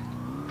Bismarck.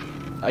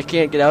 I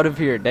can't get out of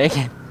here. Dang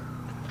it.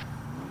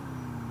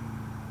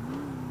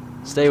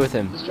 Stay with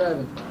him. He's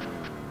driving.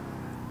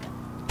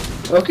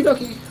 Okie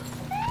dokie.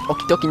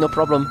 Okie dokie, no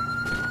problem.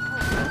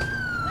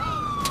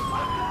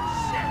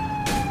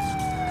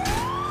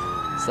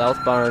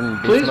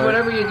 Southbound Please, Bismarck.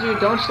 whatever you do,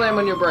 don't slam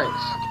on your brakes.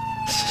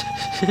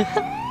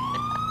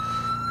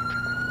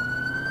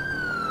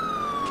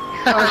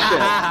 Oh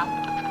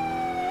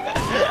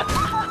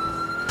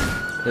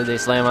shit. Did they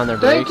slam on their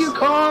brakes? Thank you,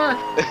 car.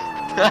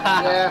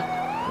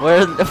 Yeah.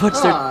 Where?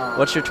 What's their? Aw.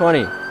 What's your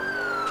 20?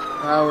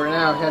 We're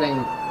now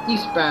heading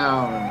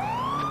eastbound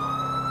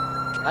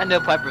I know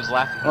Piper's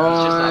laughing. He's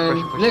just not on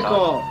pushing push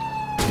Nickel.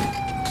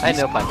 I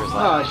know Piper's Oh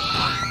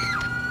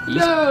laughing. East?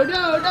 No,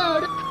 no, no,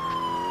 no.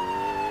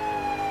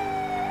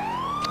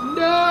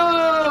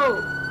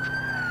 No!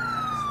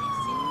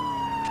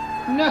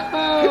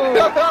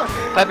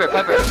 Piper, No!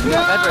 Piper, look.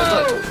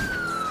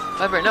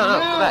 Piper, no,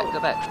 No! go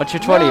back. What's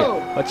your 20? No!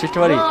 What's your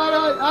 20? No, I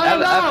don't I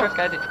have a know! perfect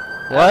idea. I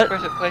have What? a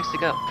perfect place to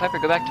go. Piper,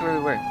 go back to where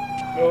we were.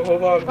 No,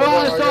 hold on. Oh,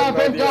 I saw a got an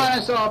pink idea. dot! I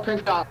saw a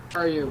pink dot!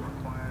 Where are you?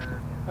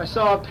 I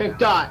saw a pink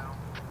dot!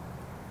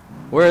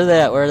 Where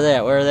that? Where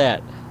that? Where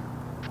that?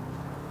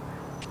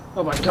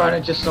 Oh my god, I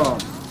just saw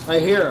them. I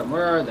hear them.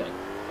 Where are they?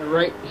 They're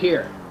right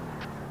here.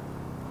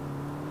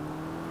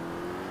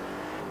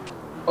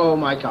 Oh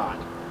my god.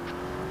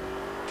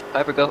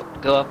 Piper, go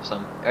up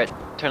some. Alright,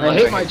 turn I left.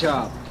 hate right my here.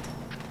 job.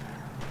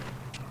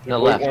 No,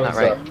 Wait left, one not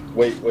right. sec.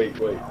 Wait.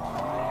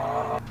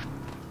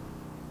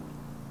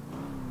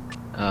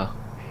 Oh.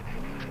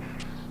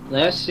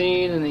 Last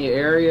seen in the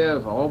area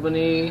of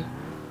Albany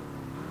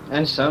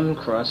and some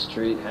cross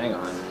street. Hang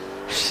on.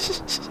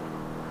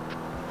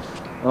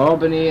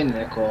 Albany and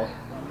Nickel.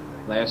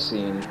 Last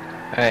seen.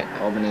 Alright.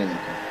 Albany and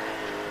Nickel.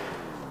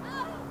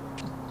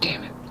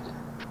 Damn it.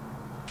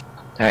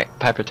 Alright,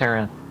 Piper, turn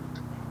around.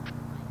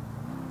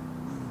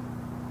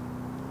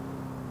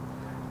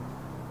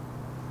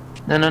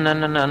 No, no, no,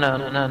 no, no, no,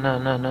 no, no, no,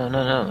 no, no,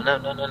 no, no,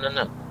 no, no, no,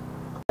 no.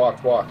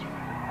 Watch, watch.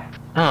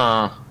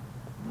 Oh.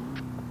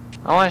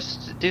 I want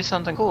us to do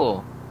something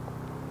cool.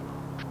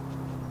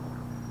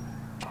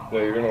 No,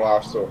 you're gonna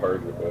laugh so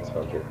hard with this,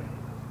 Hunter.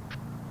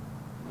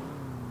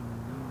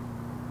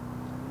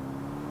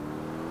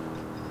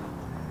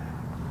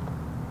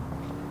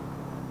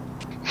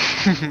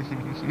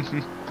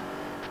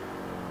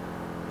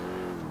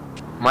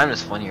 Mine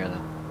was funnier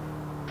though.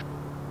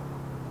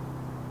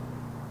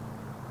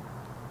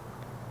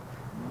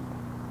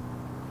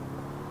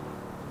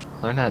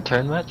 Learn how to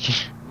turn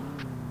much?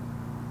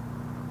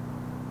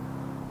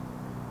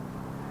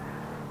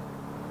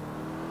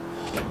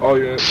 Oh,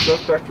 yeah,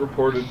 suspect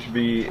reported to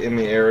be in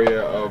the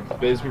area of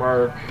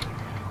Bismarck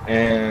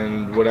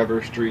and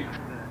whatever street.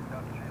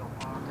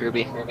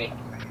 Ruby.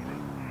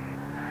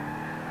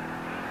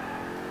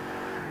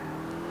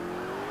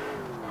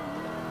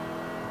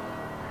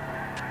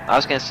 I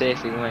was gonna say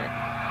if we went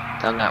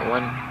down that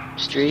one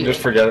street.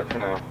 Just forget it for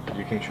now.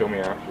 You can show me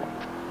after.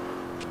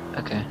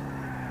 Okay.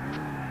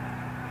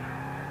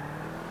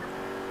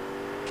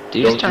 Do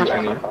you just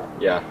turn off?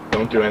 Yeah,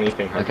 don't do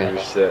anything, Hunter. Okay.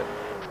 Just sit.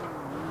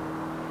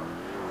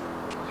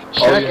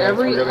 Check yes,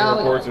 every we're getting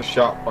alley. reports of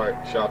shots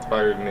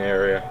fired in the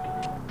area.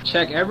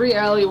 Check every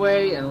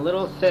alleyway and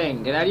little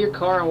thing. Get out of your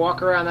car and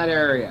walk around that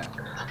area.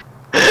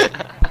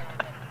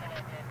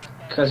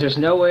 Because there's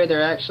no way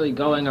they're actually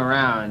going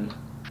around.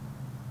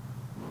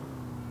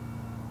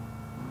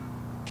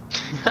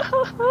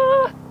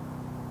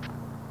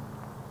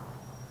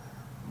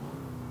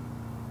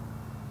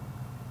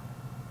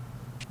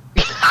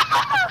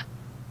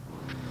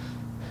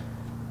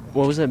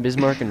 What was that,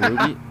 Bismarck and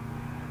Ruby?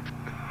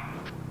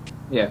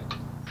 Yeah.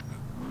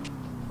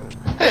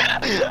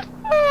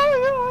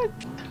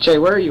 Jay,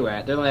 where are you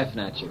at? They're laughing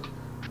at you.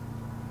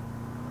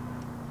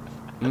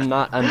 I'm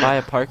by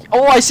a park.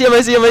 Oh, I see him!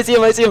 I see him!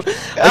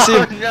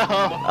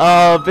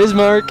 No.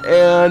 Bismarck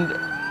and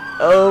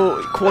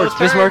Quartz.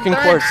 Bismarck and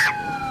Quartz.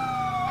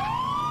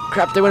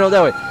 Crap! They went out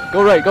that way.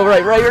 Go right,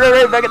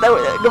 right, back that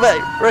way. Go back,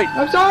 right.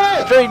 I'm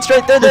sorry.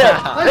 Straight, there.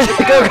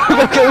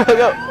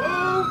 Go.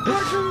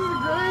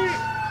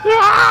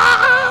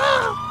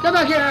 Come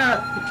back here.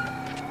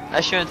 I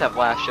shouldn't have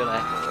laughed, should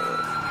I?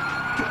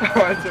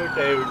 It's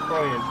okay, we're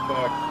funny as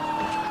fuck.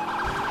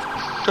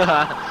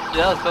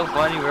 That was so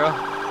funny, bro.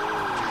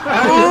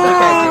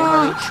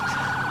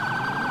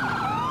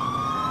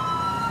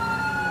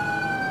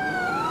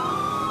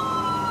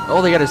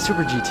 Oh, they got a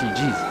Super GT.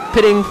 Jeez.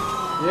 Pitting.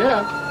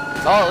 Yeah.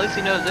 Oh, at least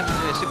he knows the difference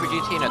between a Super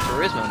GT and a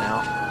Turismo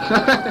now.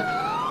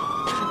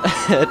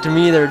 To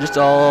me, they're just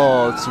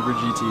all Super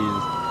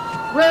GTs.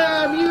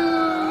 Ram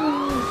you!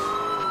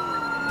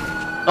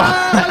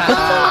 Oh my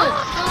God!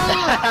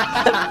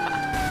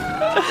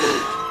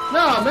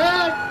 No,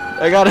 man!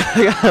 I got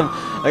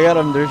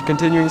him. They're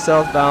continuing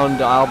southbound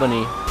to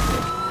Albany.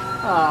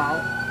 Oh.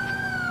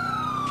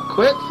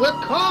 Quick, flip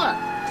car!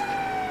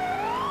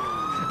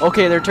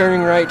 Okay, they're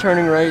turning right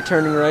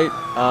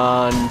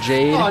on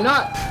Jade. Oh,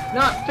 not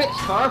fixed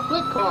car,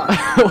 flip car.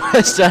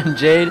 West on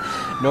Jade,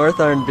 north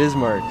on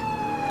Bismarck.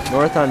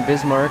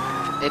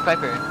 Hey,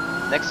 Piper,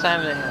 next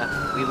time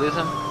we lose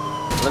him,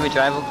 let me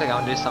drive real quick, I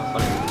want to do something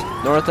funny.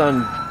 North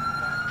on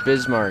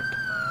Bismarck.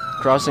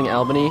 Crossing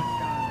Albany,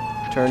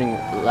 turning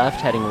left,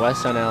 heading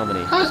west on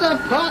Albany. How's that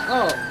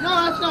oh, no,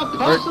 that's not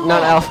possible.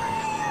 Not Albany,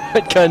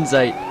 but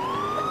Gunsight.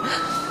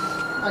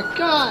 My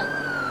God.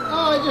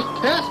 Oh, I just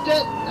passed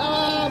it.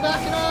 Oh,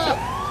 back it up.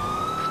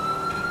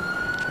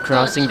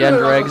 Crossing That's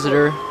Denver true.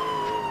 Exeter.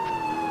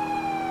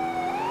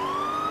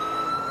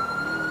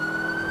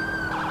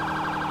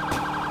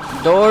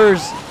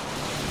 Doors!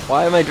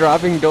 Why am I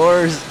dropping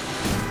doors?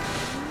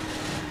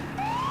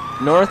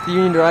 North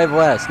Union Drive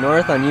West.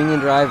 North on Union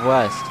Drive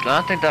West. I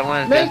don't think that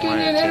one is Making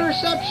an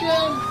interception.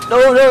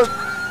 No!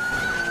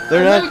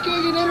 They're not.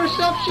 Making an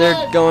interception.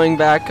 They're going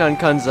back on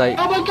Kunzite.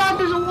 Oh my God,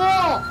 there's a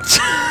wall.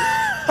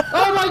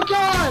 Oh my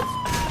God.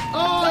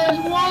 Oh, there's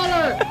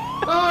water.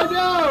 Oh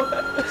no.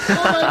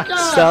 Oh my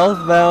God.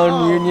 Southbound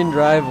Oh. Union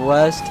Drive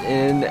West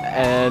in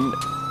an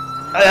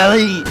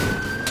alley.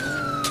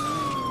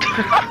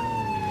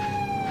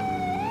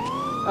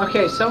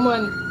 Okay,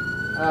 someone,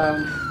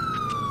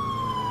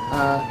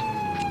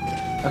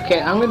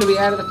 okay, I'm gonna be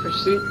out of the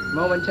pursuit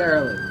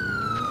momentarily.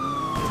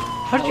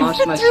 How did I you lost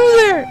fit my- through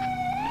there?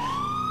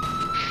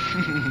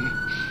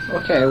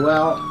 Okay,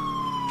 well,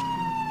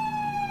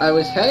 I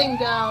was heading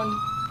down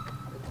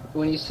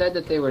when you said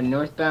that they were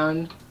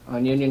northbound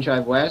on Union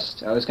Drive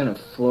West. I was gonna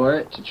floor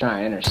it to try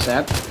and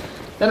intercept.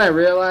 Then I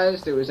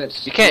realized it was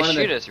at You can't one of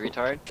shoot the, us,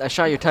 retard. I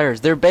shot your tires.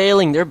 They're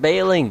bailing.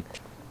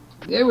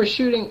 They were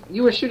shooting.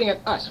 You were shooting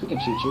at us. We can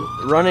shoot you.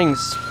 Running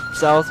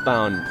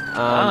southbound.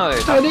 I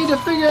don't know. I need to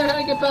figure out how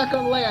to get back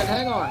on land.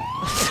 Hang on.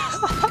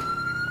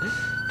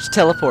 Just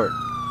teleport.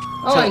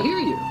 Oh, I hear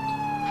you.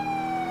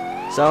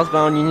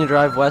 Southbound Union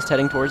Drive West,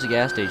 heading towards the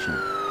gas station.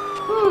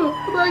 Ooh,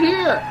 I'm right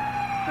here.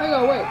 Hang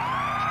on, wait.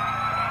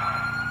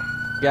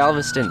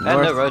 Galveston, I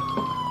have no north, road.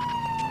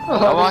 Oh, I'm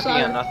the walking on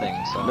siren-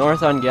 nothing, so.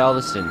 north on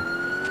Galveston.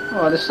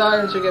 Oh, the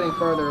sirens are getting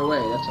farther away.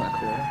 That's not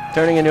cool.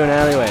 Turning into an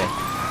alleyway.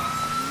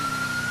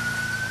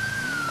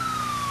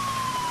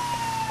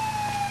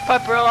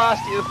 Piper, I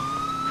lost you.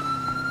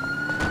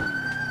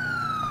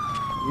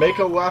 Make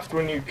a left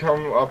when you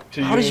come up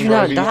to How did Union you not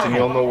Drive East die? and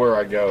you'll know where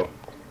I go.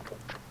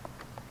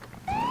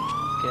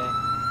 Okay.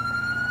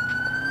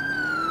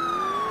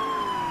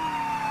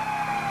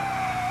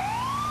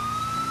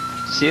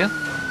 See you?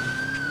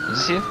 Is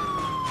this you?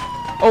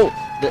 Oh,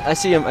 I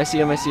see him, I see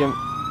him, I see him.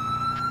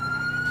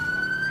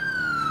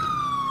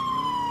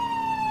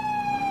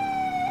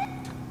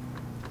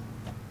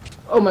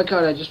 Oh my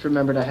god, I just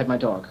remembered I had my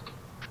dog.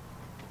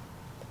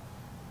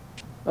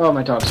 Oh,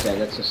 my dog's dead.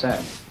 That's so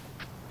sad.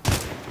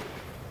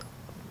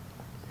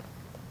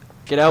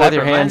 Get out with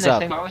your Piper, am I in hands the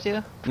up. same car with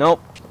you?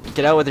 Nope.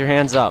 Get out with your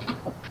hands up.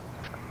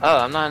 Oh,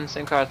 I'm not in the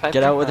same car with Piper.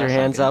 Get out with Oh, your that's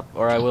not hands good. up,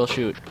 or I will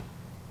shoot.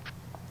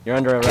 You're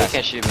under You arrest.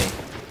 can't shoot me.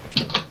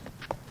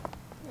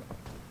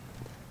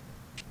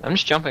 I'm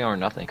just jumping over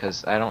nothing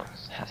because I don't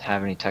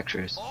have any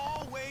textures.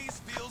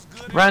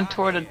 Run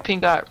toward a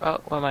pink dot. Oh,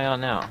 what am I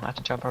on now? I have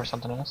to jump over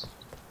something else?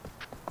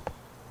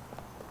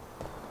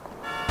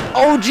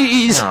 Oh,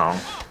 jeez! No.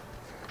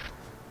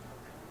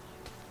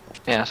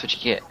 Yeah, that's what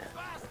you get.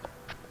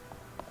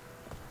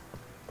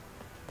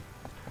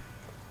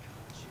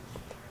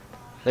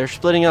 They're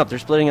splitting up, they're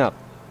splitting up.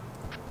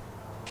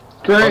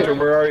 Great. Hunter,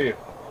 where are you?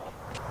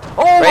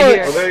 Oh, Right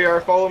here. Oh, there you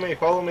are. Follow me.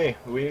 Follow me.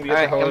 We need to get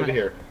Alright, the hell come out of on.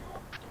 here.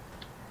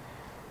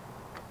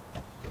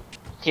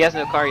 He has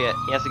no car yet.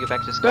 He has to get back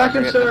to his car. Back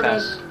in Hurry up, go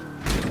fast.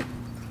 service.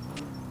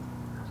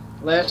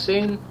 Last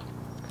scene.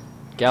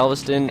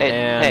 Galveston Hey,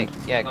 and hey,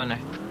 yeah, go in there.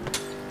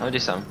 I'm gonna do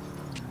something.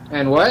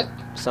 And what?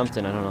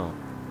 something, I don't know.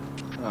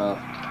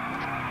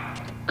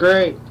 Oh.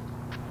 Great.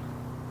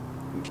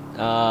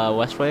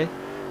 Westway?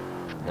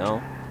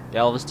 No.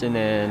 Galveston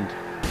and...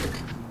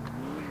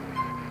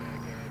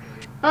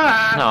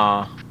 Ah!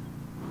 No.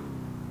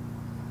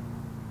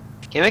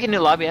 Can you make a new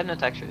lobby? I have no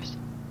textures.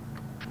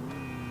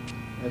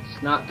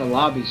 It's not the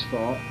lobby's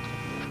fault.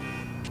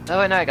 Oh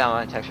wait, no, I got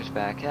my textures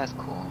back. That's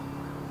cool.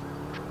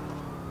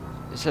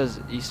 It says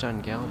east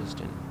on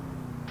Galveston.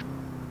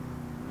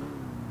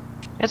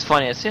 It's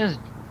funny, as soon as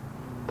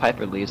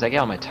Piper leaves, I get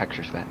all my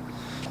textures back.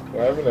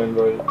 I have an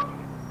invite.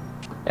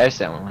 I just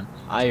that one.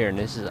 Iron,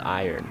 this is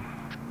iron.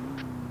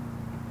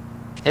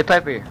 Hey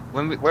Piper,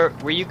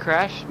 where you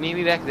crashed, meet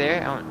me back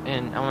there,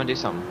 and I want to do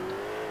something.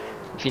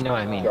 If you know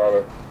what I mean. Got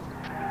it.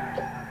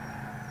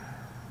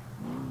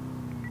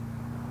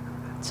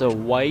 It's a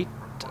white,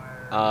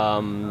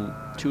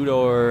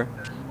 two-door,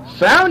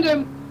 Found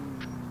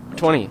him!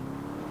 20. In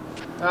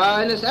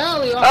this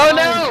alley off Oh Iron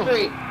no!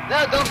 Street.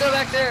 No, don't go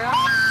back there!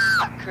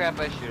 Ah! Crap,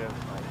 I shoot him.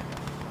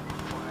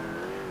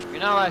 You're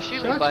not allowed to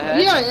shoot me, Shot butthead.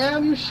 you. Yeah, I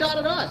am. You shot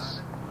at us.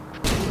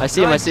 I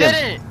see him, No, I see him.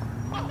 didn't.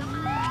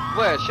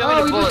 Where? Show me Oh,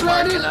 the he bullet just mark.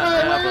 ran this and way.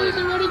 I'll Where believe is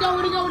he? Where'd he go?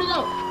 Where'd he go? Where'd he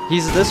go?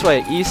 He's this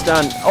way, east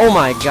on... Oh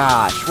my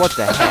gosh, what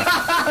the heck?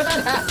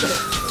 That happened.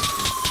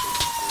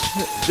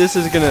 This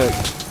is gonna...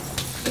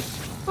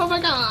 Oh my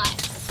god!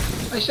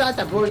 I shot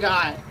that poor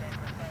guy.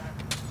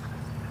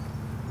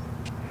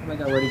 Oh my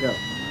god, where'd he go?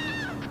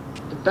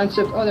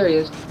 Defensive. Oh, there he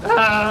is.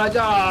 Ah,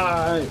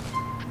 die!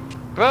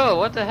 Bro,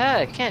 what the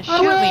heck? You can't shoot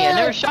Oh, me. I wait.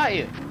 never shot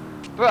you.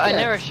 Bro, I Yeah.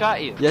 never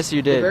shot you. Yes, you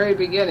At the did. very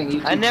beginning,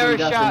 you I never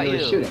teed up shot and you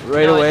were you. shooting.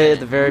 Right No, I away at didn't.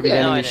 the very Yeah.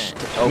 beginning, No, I you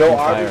didn't. opened No, I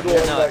fire. was the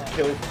one No. that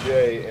killed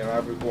Jay, and I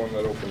was the one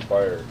that opened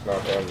fire.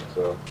 Not him,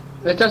 so.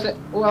 It doesn't.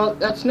 Well,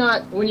 that's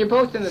not. When you're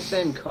both in the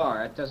same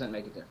car, it doesn't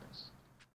make a difference.